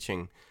I'm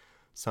preaching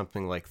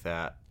something like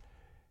that,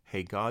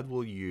 hey, God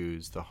will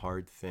use the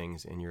hard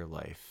things in your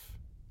life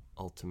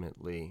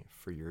ultimately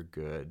for your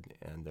good,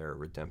 and their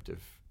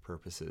redemptive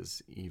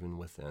purposes, even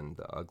within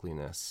the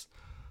ugliness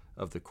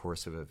of the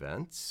course of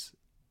events.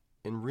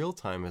 In real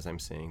time, as I'm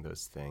saying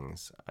those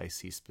things, I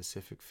see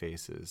specific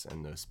faces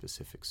and those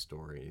specific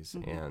stories,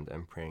 and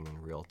I'm praying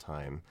in real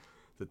time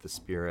that the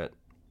Spirit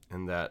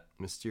and that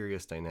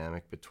mysterious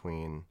dynamic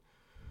between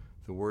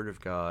the Word of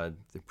God,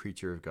 the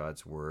preacher of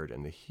God's Word,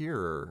 and the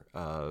hearer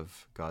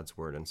of God's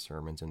Word and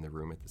sermons in the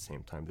room at the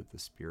same time, that the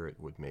Spirit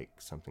would make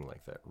something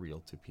like that real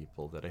to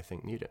people that I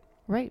think need it.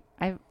 Right.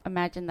 I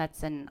imagine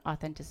that's an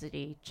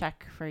authenticity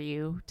check for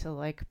you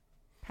to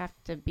have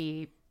to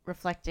be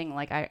reflecting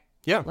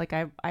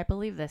I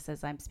believe this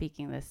as I'm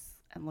speaking this,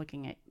 and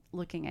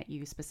looking at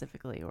you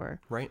specifically, or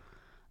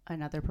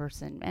another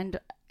person, and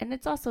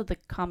it's also the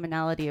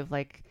commonality of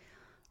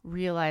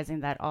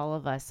realizing that all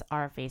of us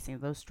are facing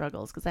those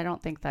struggles, because I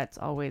don't think that's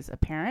always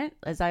apparent.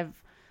 As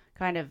I've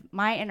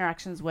my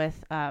interactions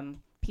with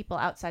people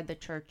outside the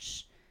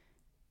church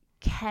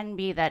can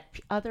be that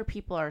other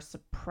people are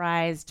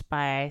surprised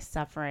by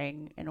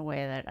suffering in a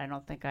way that I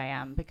don't think I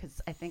am,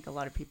 because I think a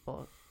lot of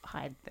people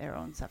hide their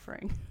own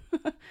suffering.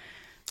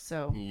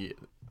 So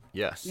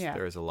yes,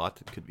 there is a lot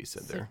that could be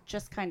said there.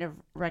 Just kind of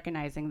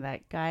recognizing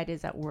that God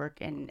is at work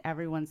and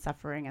everyone's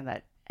suffering, and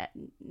that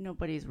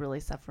nobody's really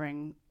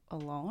suffering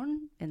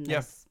alone in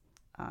this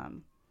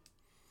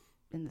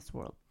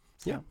world.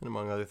 So. Yeah, and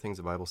among other things,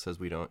 the Bible says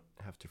we don't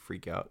have to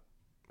freak out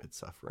at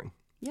suffering.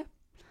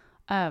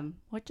 Yeah,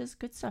 which is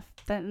good stuff.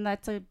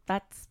 That's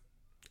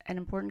an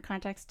important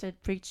context to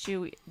preach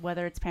to,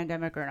 whether it's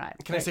pandemic or not.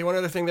 Can I say one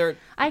other thing there?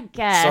 I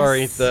guess.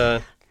 Sorry,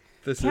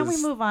 Can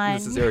we move on?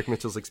 This is Eric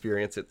Mitchell's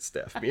experience at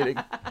staff meeting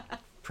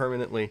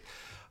permanently.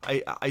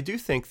 I do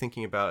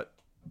thinking about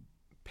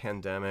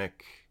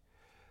pandemic.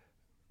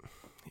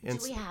 Do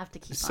we have to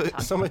keep on so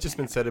talking so much about has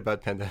been said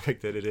about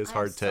pandemic that it is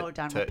hard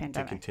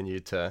to continue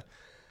to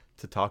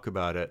talk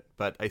about it.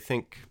 But I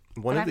think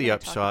one of the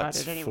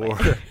upshots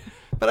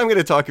but I'm going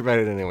to talk about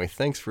it anyway.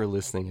 Thanks for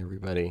listening,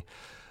 everybody.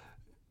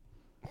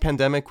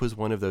 Pandemic was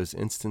one of those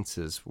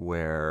instances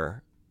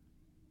where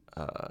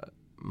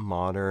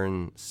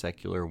modern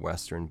secular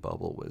Western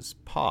bubble was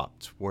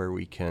popped, where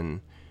we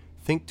can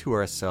think to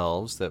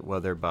ourselves that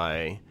whether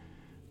by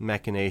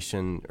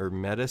machination or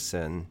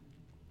medicine,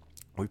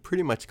 we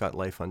pretty much got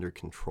life under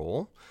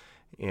control,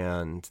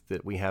 and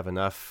that we have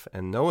enough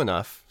and know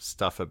enough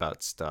stuff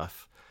about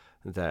stuff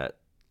that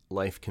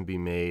life can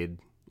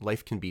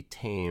be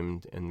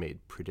tamed and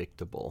made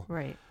predictable.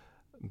 Right.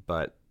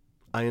 But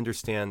I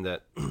understand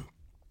that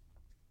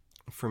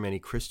for many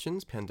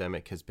Christians,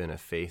 pandemic has been a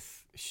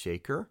faith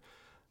shaker.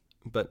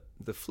 But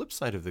the flip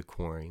side of the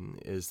coin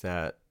is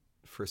that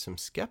for some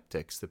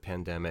skeptics, the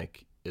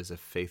pandemic is a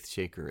faith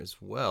shaker as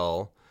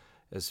well,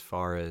 as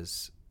far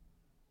as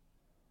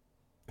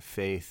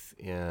faith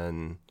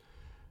in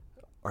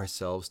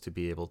ourselves to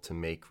be able to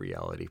make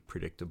reality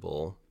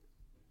predictable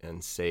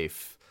and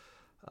safe.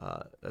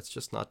 That's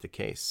just not the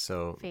case.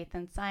 So faith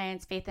in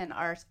science, faith in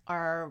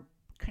our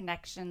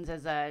connections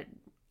as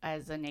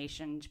a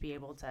nation to be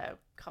able to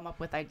come up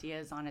with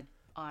ideas on a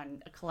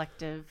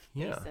collective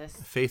basis.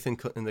 Faith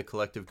in the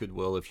collective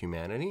goodwill of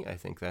humanity. I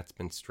think that's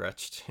been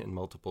stretched in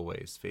multiple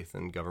ways. Faith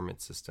in government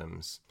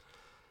systems,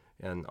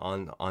 and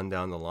on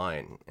down the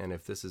line. And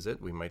if this is it,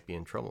 we might be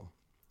in trouble.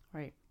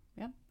 Right.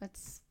 Yeah,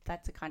 that's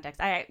a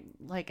context. I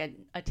like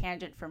a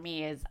tangent for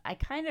me is I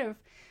kind of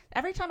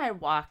every time I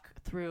walk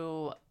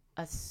through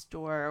a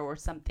store or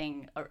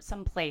something or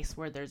some place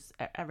where there's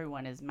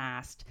everyone is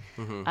masked,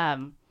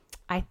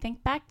 I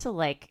think back to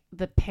like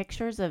the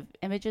pictures of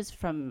images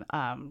from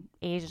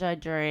Asia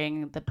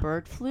during the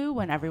bird flu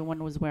when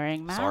everyone was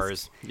wearing masks.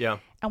 SARS, yeah.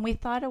 And we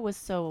thought it was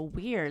so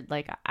weird.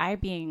 Like I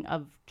being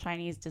of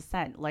Chinese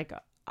descent, like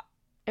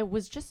it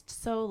was just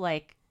so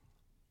like.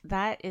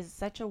 That is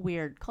such a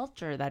weird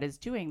culture that is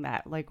doing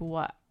that. Like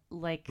what?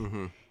 Like,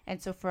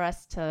 and so for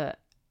us to,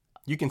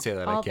 you can say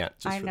that. I can't.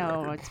 Just I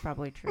know it's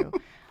probably true.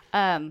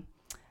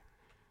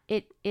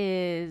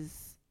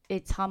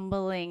 It's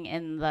humbling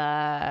in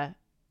the,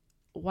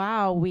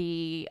 wow,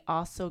 we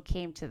also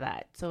came to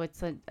that. So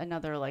it's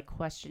another like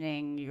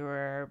questioning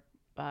your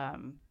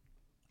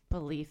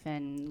belief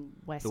in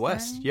Western, the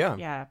West,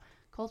 yeah,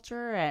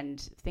 culture,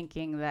 and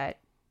thinking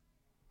that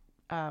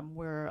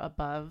we're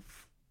above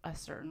a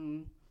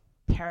certain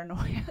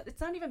paranoia. It's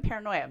not even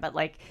paranoia, but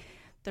like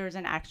there's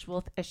an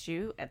actual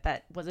issue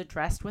that was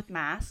addressed with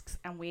masks,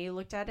 and we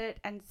looked at it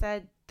and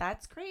said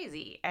that's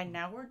crazy, and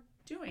now we're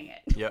doing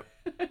it. Yep.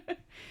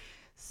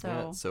 So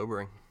yeah, it's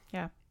sobering.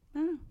 Yeah.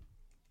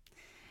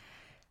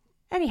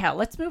 Anyhow,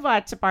 let's move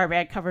on to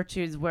Barbad Cover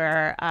Tunes,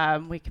 where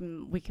we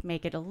can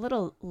make it a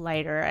little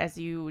lighter as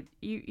you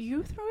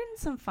throw in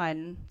some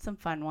fun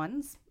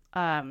ones.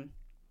 Where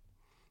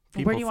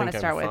do you want to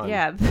start with?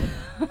 Yeah.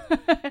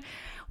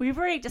 We've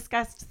already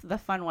discussed the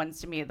fun ones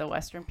to me, the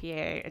Western PA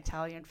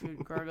Italian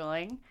food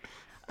gurgling.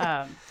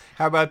 How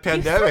about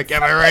pandemic?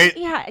 Am I right?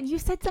 Yeah, you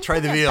said something Try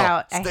the veal.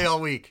 about Stay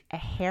all week. A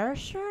hair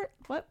shirt?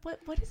 What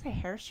is a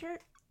hair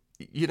shirt?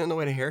 You don't know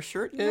what a hair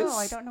shirt is? No,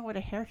 I don't know what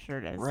a hair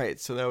shirt is. Right.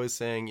 So that was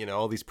saying,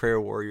 all these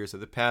prayer warriors of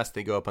the past,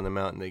 they go up on the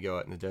mountain, they go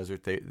out in the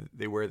desert,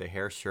 they wear the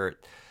hair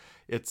shirt.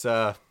 It's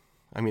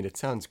it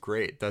sounds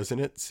great, doesn't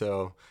it?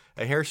 So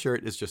a hair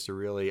shirt is just I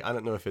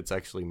don't know if it's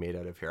actually made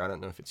out of hair. I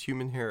don't know if it's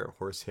human hair or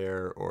horse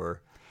hair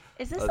or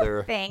is this other,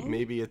 a thing?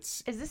 Maybe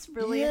it's... Is this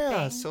really a thing?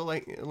 Yeah, so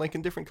like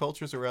in different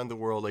cultures around the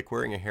world, like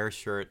wearing a hair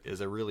shirt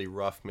is a really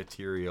rough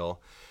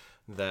material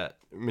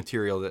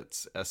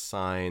that's a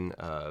sign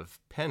of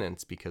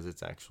penance because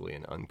it's actually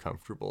an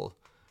uncomfortable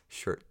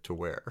shirt to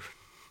wear.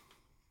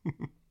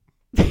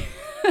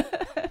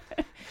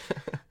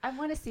 I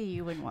want to see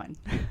you in one.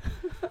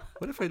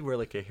 What if I'd wear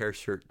like a hair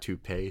shirt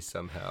toupee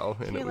somehow,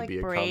 and it would be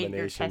a braid combination?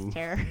 Your chest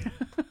hair.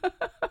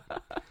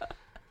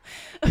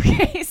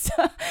 Okay,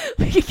 so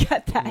we can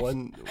get that.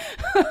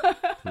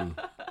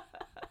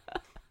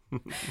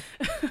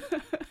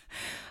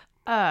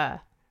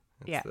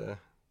 That's the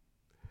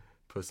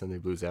Post Sunday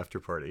Blues after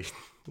party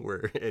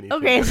where anything.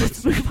 Okay, goes.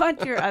 let's move on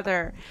to your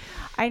other.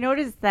 I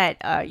noticed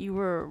that you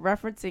were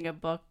referencing a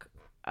book.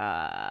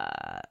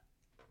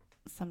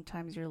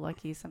 Sometimes You're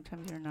Lucky,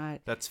 Sometimes You're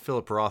Not. That's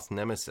Philip Roth,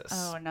 Nemesis.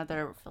 Oh,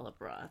 another Philip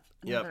Roth,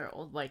 another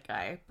old white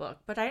guy book.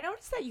 But I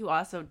noticed that you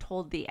also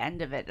told the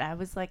end of it. And I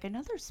was like,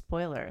 another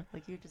spoiler.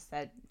 Like you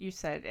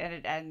said, and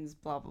it ends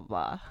blah blah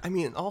blah. I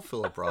mean, all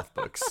Philip Roth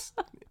books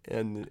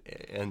end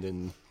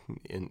in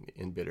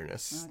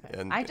bitterness. Okay.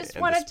 And I just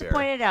and wanted despair. to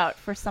point it out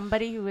for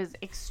somebody who is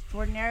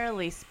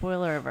extraordinarily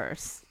spoiler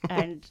averse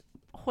and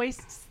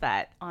hoists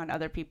that on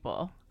other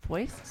people.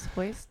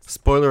 Foist.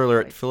 Spoiler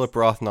alert, Foist. Philip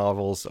Roth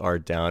novels are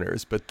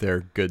downers, but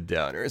they're good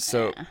downers.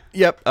 So,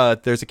 Yeah.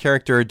 yep, there's a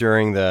character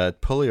during the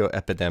polio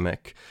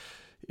epidemic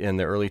in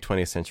the early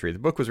 20th century. The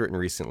book was written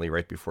recently,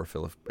 right before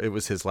Philip. It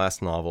was his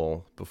last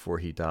novel before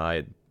he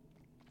died.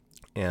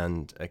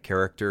 And a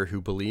character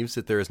who believes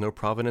that there is no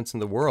providence in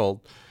the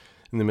world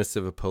in the midst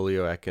of a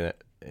polio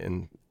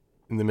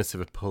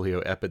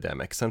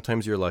epidemic.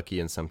 Sometimes you're lucky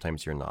and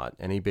sometimes you're not.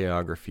 Any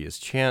biography is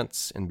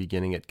chance, and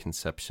beginning at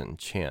conception,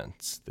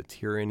 chance. The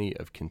tyranny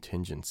of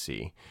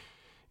contingency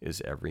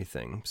is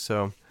everything.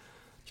 So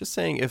just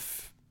saying,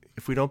 if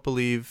we don't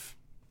believe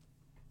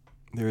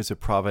there is a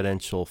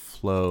providential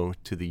flow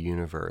to the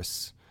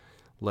universe,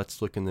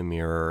 let's look in the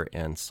mirror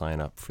and sign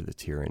up for the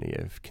tyranny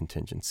of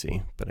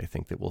contingency. But I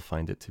think that we'll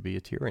find it to be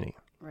a tyranny.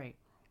 Right.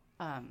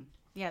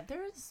 Yeah,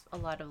 there's a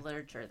lot of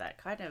literature that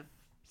kind of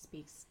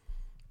speaks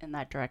in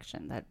that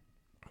direction, that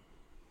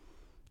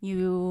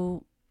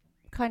you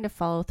kind of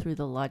follow through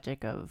the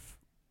logic of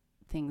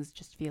things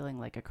just feeling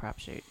like a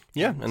crapshoot.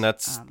 Yeah, and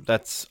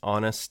that's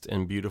honest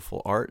and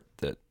beautiful art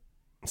that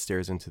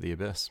stares into the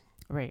abyss.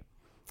 Right.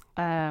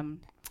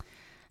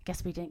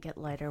 Guess we didn't get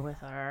lighter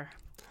with our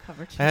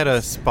cover choice. I had a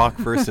Spock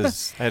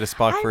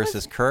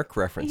versus Kirk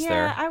reference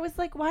there. Yeah, I was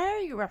like, why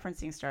are you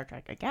referencing Star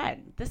Trek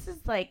again? This is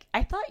like,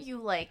 I thought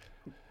you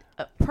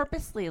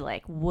purposely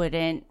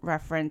wouldn't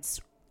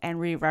reference and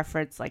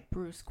re-reference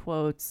Bruce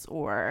quotes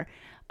or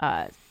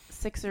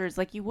Sixers.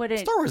 You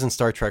wouldn't. Star Wars and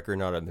Star Trek are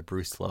not on the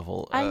Bruce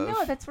level. I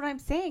know, that's what I'm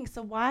saying.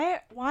 So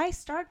why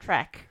Star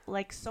Trek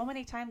so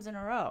many times in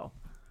a row?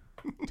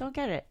 Don't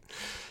get it.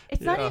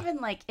 It's not even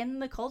in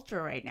the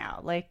culture right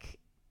now.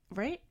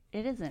 Right?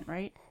 It isn't,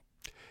 right?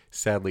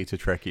 Sadly to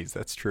Trekkies,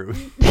 that's true.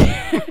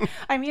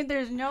 I mean,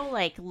 there's no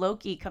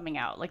Loki coming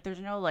out. There's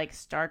no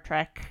Star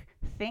Trek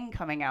thing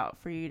coming out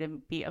for you to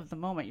be of the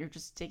moment. You're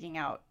just digging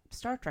out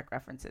Star Trek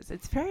references.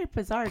 It's very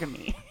bizarre to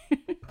me.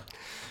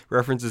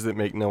 References that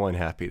make no one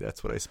happy.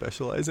 That's what I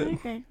specialize in.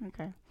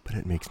 Okay. But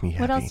it makes me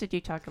happy. What else did you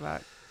talk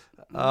about?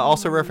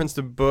 Also referenced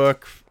a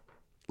book,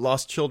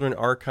 Lost Children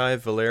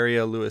Archive,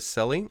 Valeria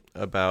Luiselli,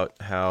 about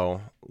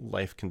how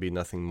life can be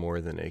nothing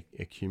more than a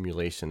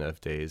accumulation of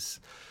days.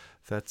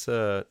 That's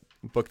a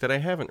book that I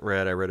haven't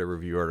read. I read a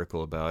review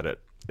article about it.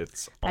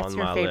 It's That's on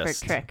your my favorite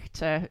list. trick,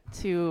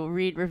 to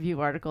read review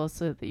articles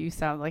so that you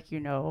sound like you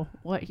know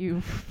what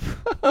you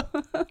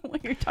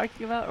what you're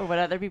talking about or what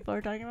other people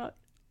are talking about.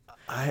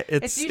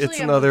 It's usually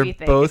a another movie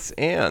thing. both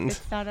and.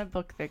 It's not a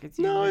book thing. It's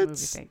usually a movie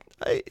thing.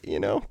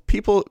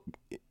 People,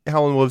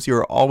 Helen Wolves, you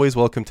are always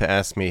welcome to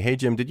ask me, hey,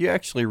 Jim, did you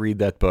actually read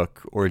that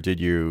book or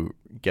did you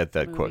get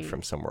that quote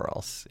from somewhere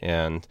else?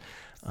 And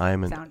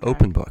I'm an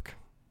open book.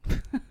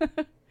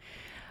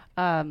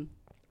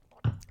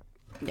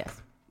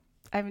 Yes.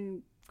 I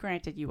mean,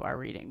 granted, you are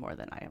reading more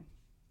than I am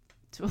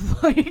to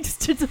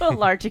a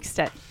large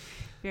extent.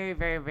 Very,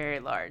 very, very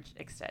large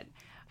extent.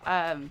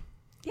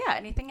 Yeah,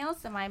 anything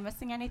else? Am I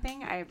missing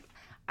anything?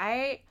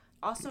 I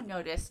also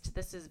noticed,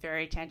 this is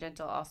very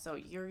tangential also,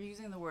 you're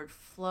using the word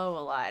flow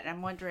a lot. And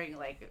I'm wondering,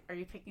 are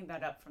you picking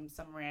that up from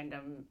some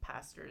random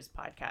pastor's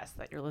podcast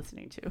that you're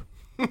listening to?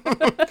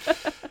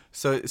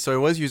 So I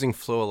was using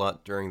flow a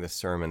lot during the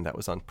sermon. That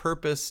was on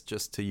purpose,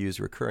 just to use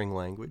recurring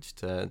language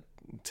to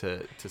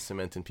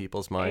cement in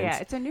people's minds. Yeah,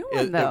 it's a new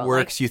one, though. It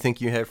works. You think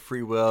you have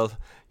free will.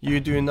 You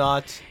do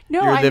not.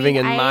 No, You're living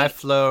in my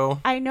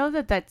flow. I know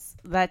that's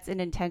an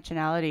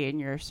intentionality in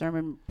your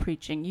sermon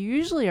preaching. You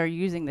usually are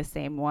using the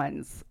same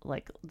ones,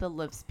 like the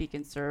live, speak,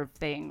 and serve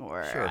thing,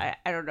 or sure.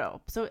 I don't know.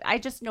 So I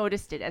just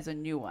noticed it as a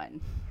new one.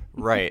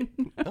 Right.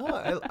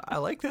 I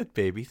like that,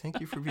 baby.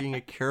 Thank you for being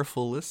a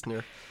careful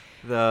listener.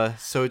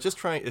 It's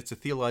a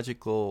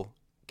theological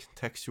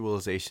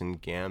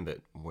contextualization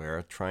gambit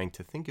where trying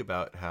to think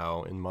about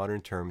how in modern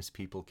terms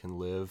people can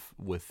live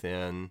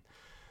within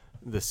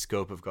the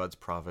scope of God's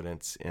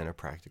providence in a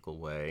practical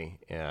way.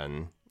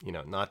 And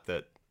not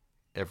that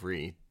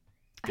every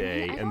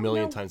day, a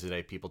million times a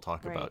day, people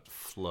talk about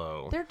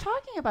flow. They're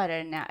talking about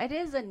it now. It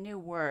is a new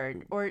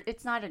word, or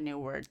it's not a new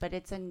word, but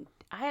it's I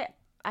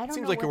don't know.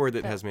 Seems like a word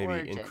that has maybe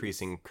origins.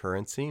 increasing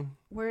currency.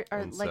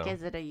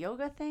 Is it a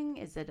yoga thing?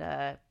 Is it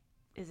a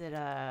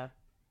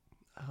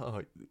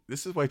Oh,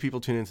 this is why people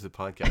tune into the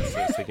podcast,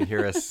 so they can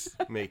hear us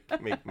make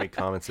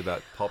comments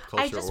about pop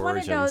culture origins. I just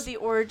want to know the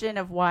origin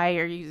of why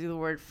you're using the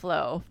word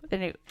flow.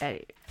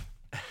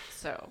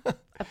 So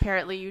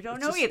apparently you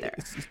don't know either.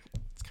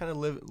 It's kind of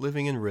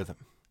living in rhythm.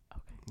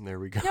 Okay. There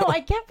we go. No,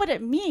 I get what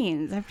it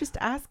means. I'm just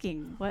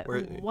asking,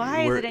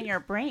 why is it in your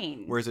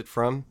brain? Where is it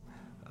from?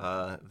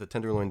 The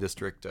Tenderloin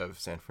District of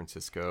San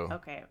Francisco.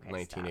 Okay.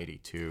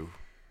 1982.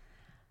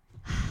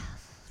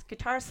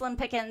 Guitar Slim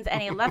Pickens,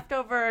 any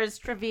leftovers,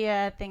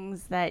 trivia,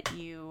 things that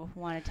you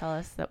want to tell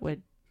us that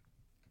would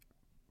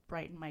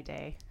brighten my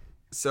day?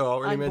 So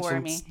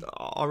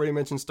already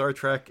mentioned Star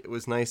Trek. It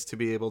was nice to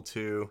be able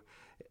to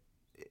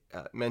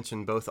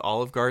mentioned both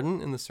Olive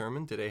Garden in the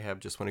sermon. Did Ahab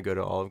just want to go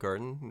to Olive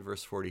Garden? In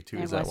verse 42,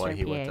 And is that why Western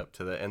he PA. went up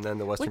to the, and then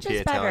the Western Which PA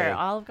is better, Italian?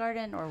 Olive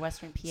Garden or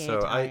Western PA So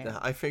Italian?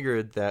 I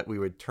figured that we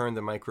would turn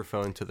the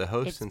microphone to the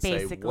host It's and say,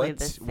 basically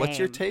the what's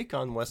your same. take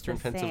on Western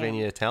The same.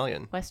 Pennsylvania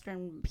Italian?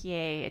 Western PA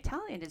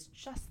Italian is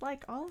just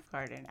like Olive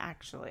Garden,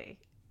 actually.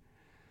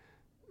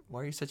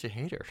 Why are you such a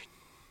hater?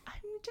 I'm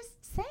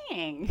just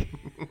saying.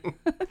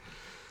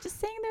 Just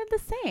saying they're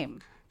the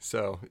same.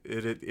 So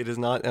it is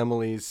not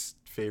Emily's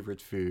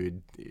favorite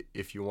food.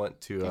 If you want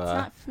to It's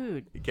not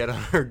food. get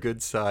on her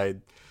good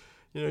side,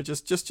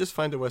 just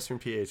find a Western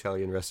PA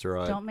Italian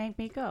restaurant. Don't make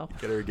me go.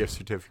 Get her a gift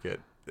certificate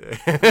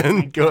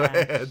and go gosh.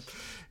 ahead.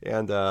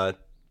 And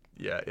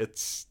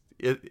it's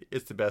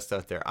the best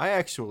out there. I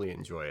actually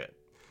enjoy it,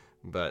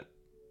 but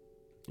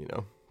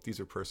these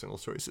are personal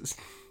choices.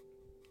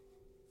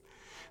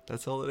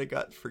 That's all that I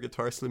got for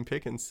Guitar Slim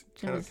Pickens.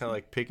 Kind of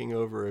like picking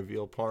over a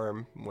veal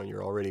parm when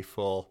you're already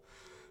full,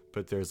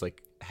 but there's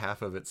like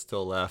half of it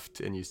still left,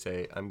 and you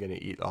say, I'm going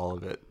to eat all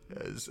of it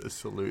as a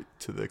salute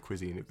to the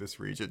cuisine of this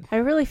region. I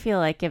really feel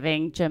like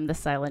giving Jim the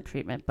silent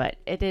treatment, but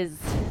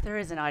there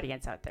is an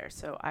audience out there,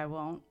 so I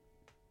won't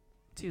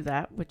do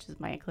that, which is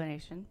my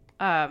inclination.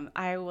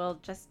 I will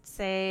just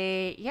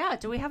say,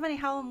 do we have any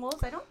Howlin'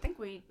 Wolves? I don't think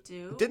we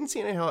do. Didn't see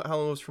any Howlin'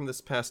 Wolves from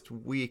this past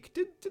week.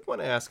 Did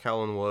want to ask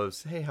Howlin'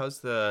 Wolves, hey,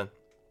 how's the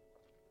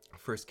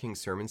First King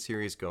sermon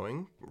series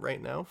going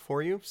right now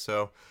for you?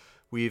 So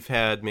we've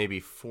had maybe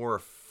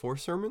four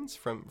sermons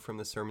from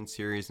the sermon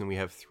series, and we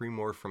have 3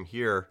 more from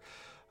here.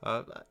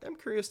 I'm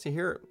curious to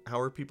hear, how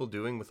are people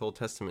doing with Old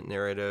Testament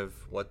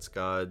narrative? What's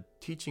God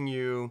teaching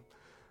you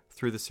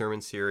through the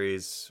sermon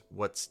series?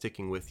 What's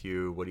sticking with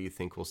you? What do you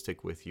think will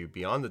stick with you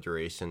beyond the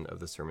duration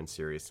of the sermon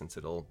series, since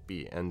it'll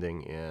be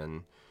ending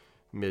in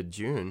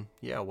mid-June?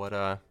 Yeah, what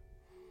are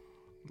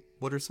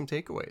some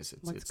takeaways?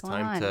 It's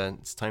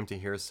time to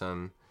hear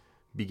some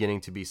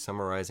beginning to be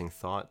summarizing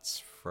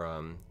thoughts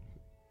from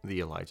the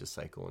Elijah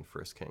cycle in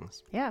 1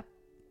 Kings. Yeah.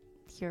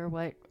 Hearing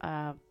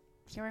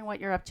what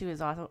you're up to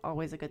is also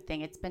always a good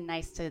thing. It's been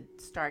nice to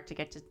start to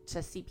get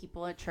to see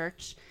people at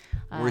church.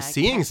 We're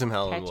seeing some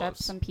Howlin' Catch up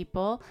Wolves. some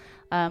people.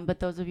 But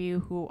those of you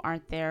who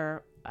aren't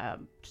there,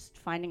 just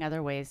finding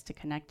other ways to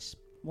connect.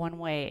 One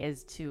way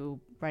is to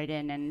write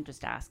in and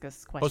just ask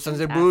us questions.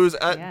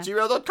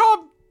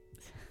 PostSundayBlues@gmail.com.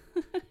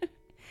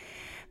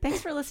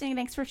 Thanks for listening.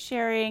 Thanks for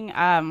sharing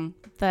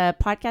the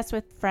podcast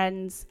with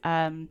friends.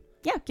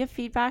 Give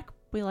feedback.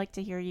 We like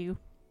to hear you.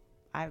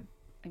 I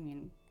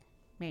mean,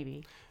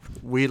 maybe.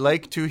 We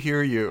like to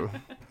hear you.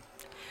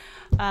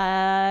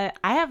 I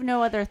have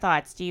no other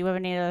thoughts. Do you have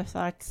any other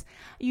thoughts?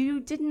 You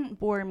didn't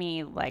bore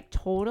me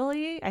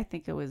totally. I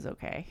think it was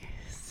okay.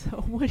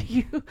 So what do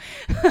you?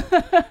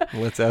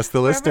 Let's ask the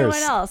For listeners.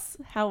 everyone else,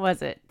 how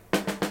was it?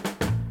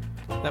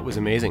 That was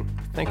amazing.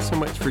 Thanks so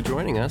much for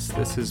joining us.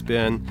 This has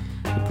been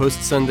the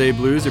Post Sunday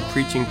Blues, a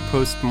preaching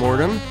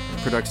post-mortem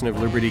production of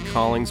Liberty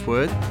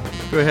Collingswood.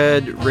 Go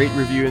ahead, rate,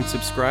 review, and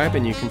subscribe,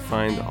 and you can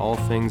find all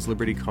things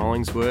Liberty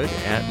Collingswood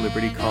at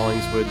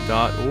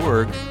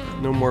libertycollingswood.org.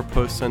 No more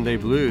Post Sunday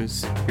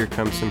Blues. Here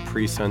comes some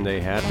pre-Sunday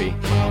happy.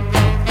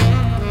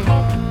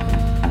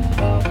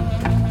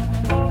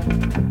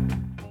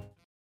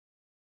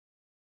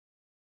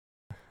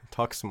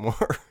 Talk some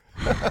more.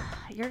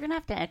 You're going to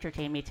have to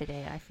entertain me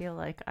today. I feel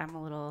like I'm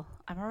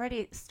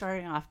already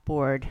starting off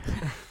bored.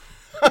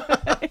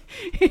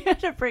 You have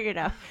to bring it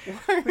up.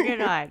 Bring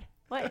it on.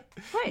 What?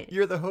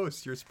 You're the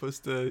host. You're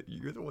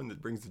the one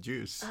that brings the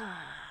juice.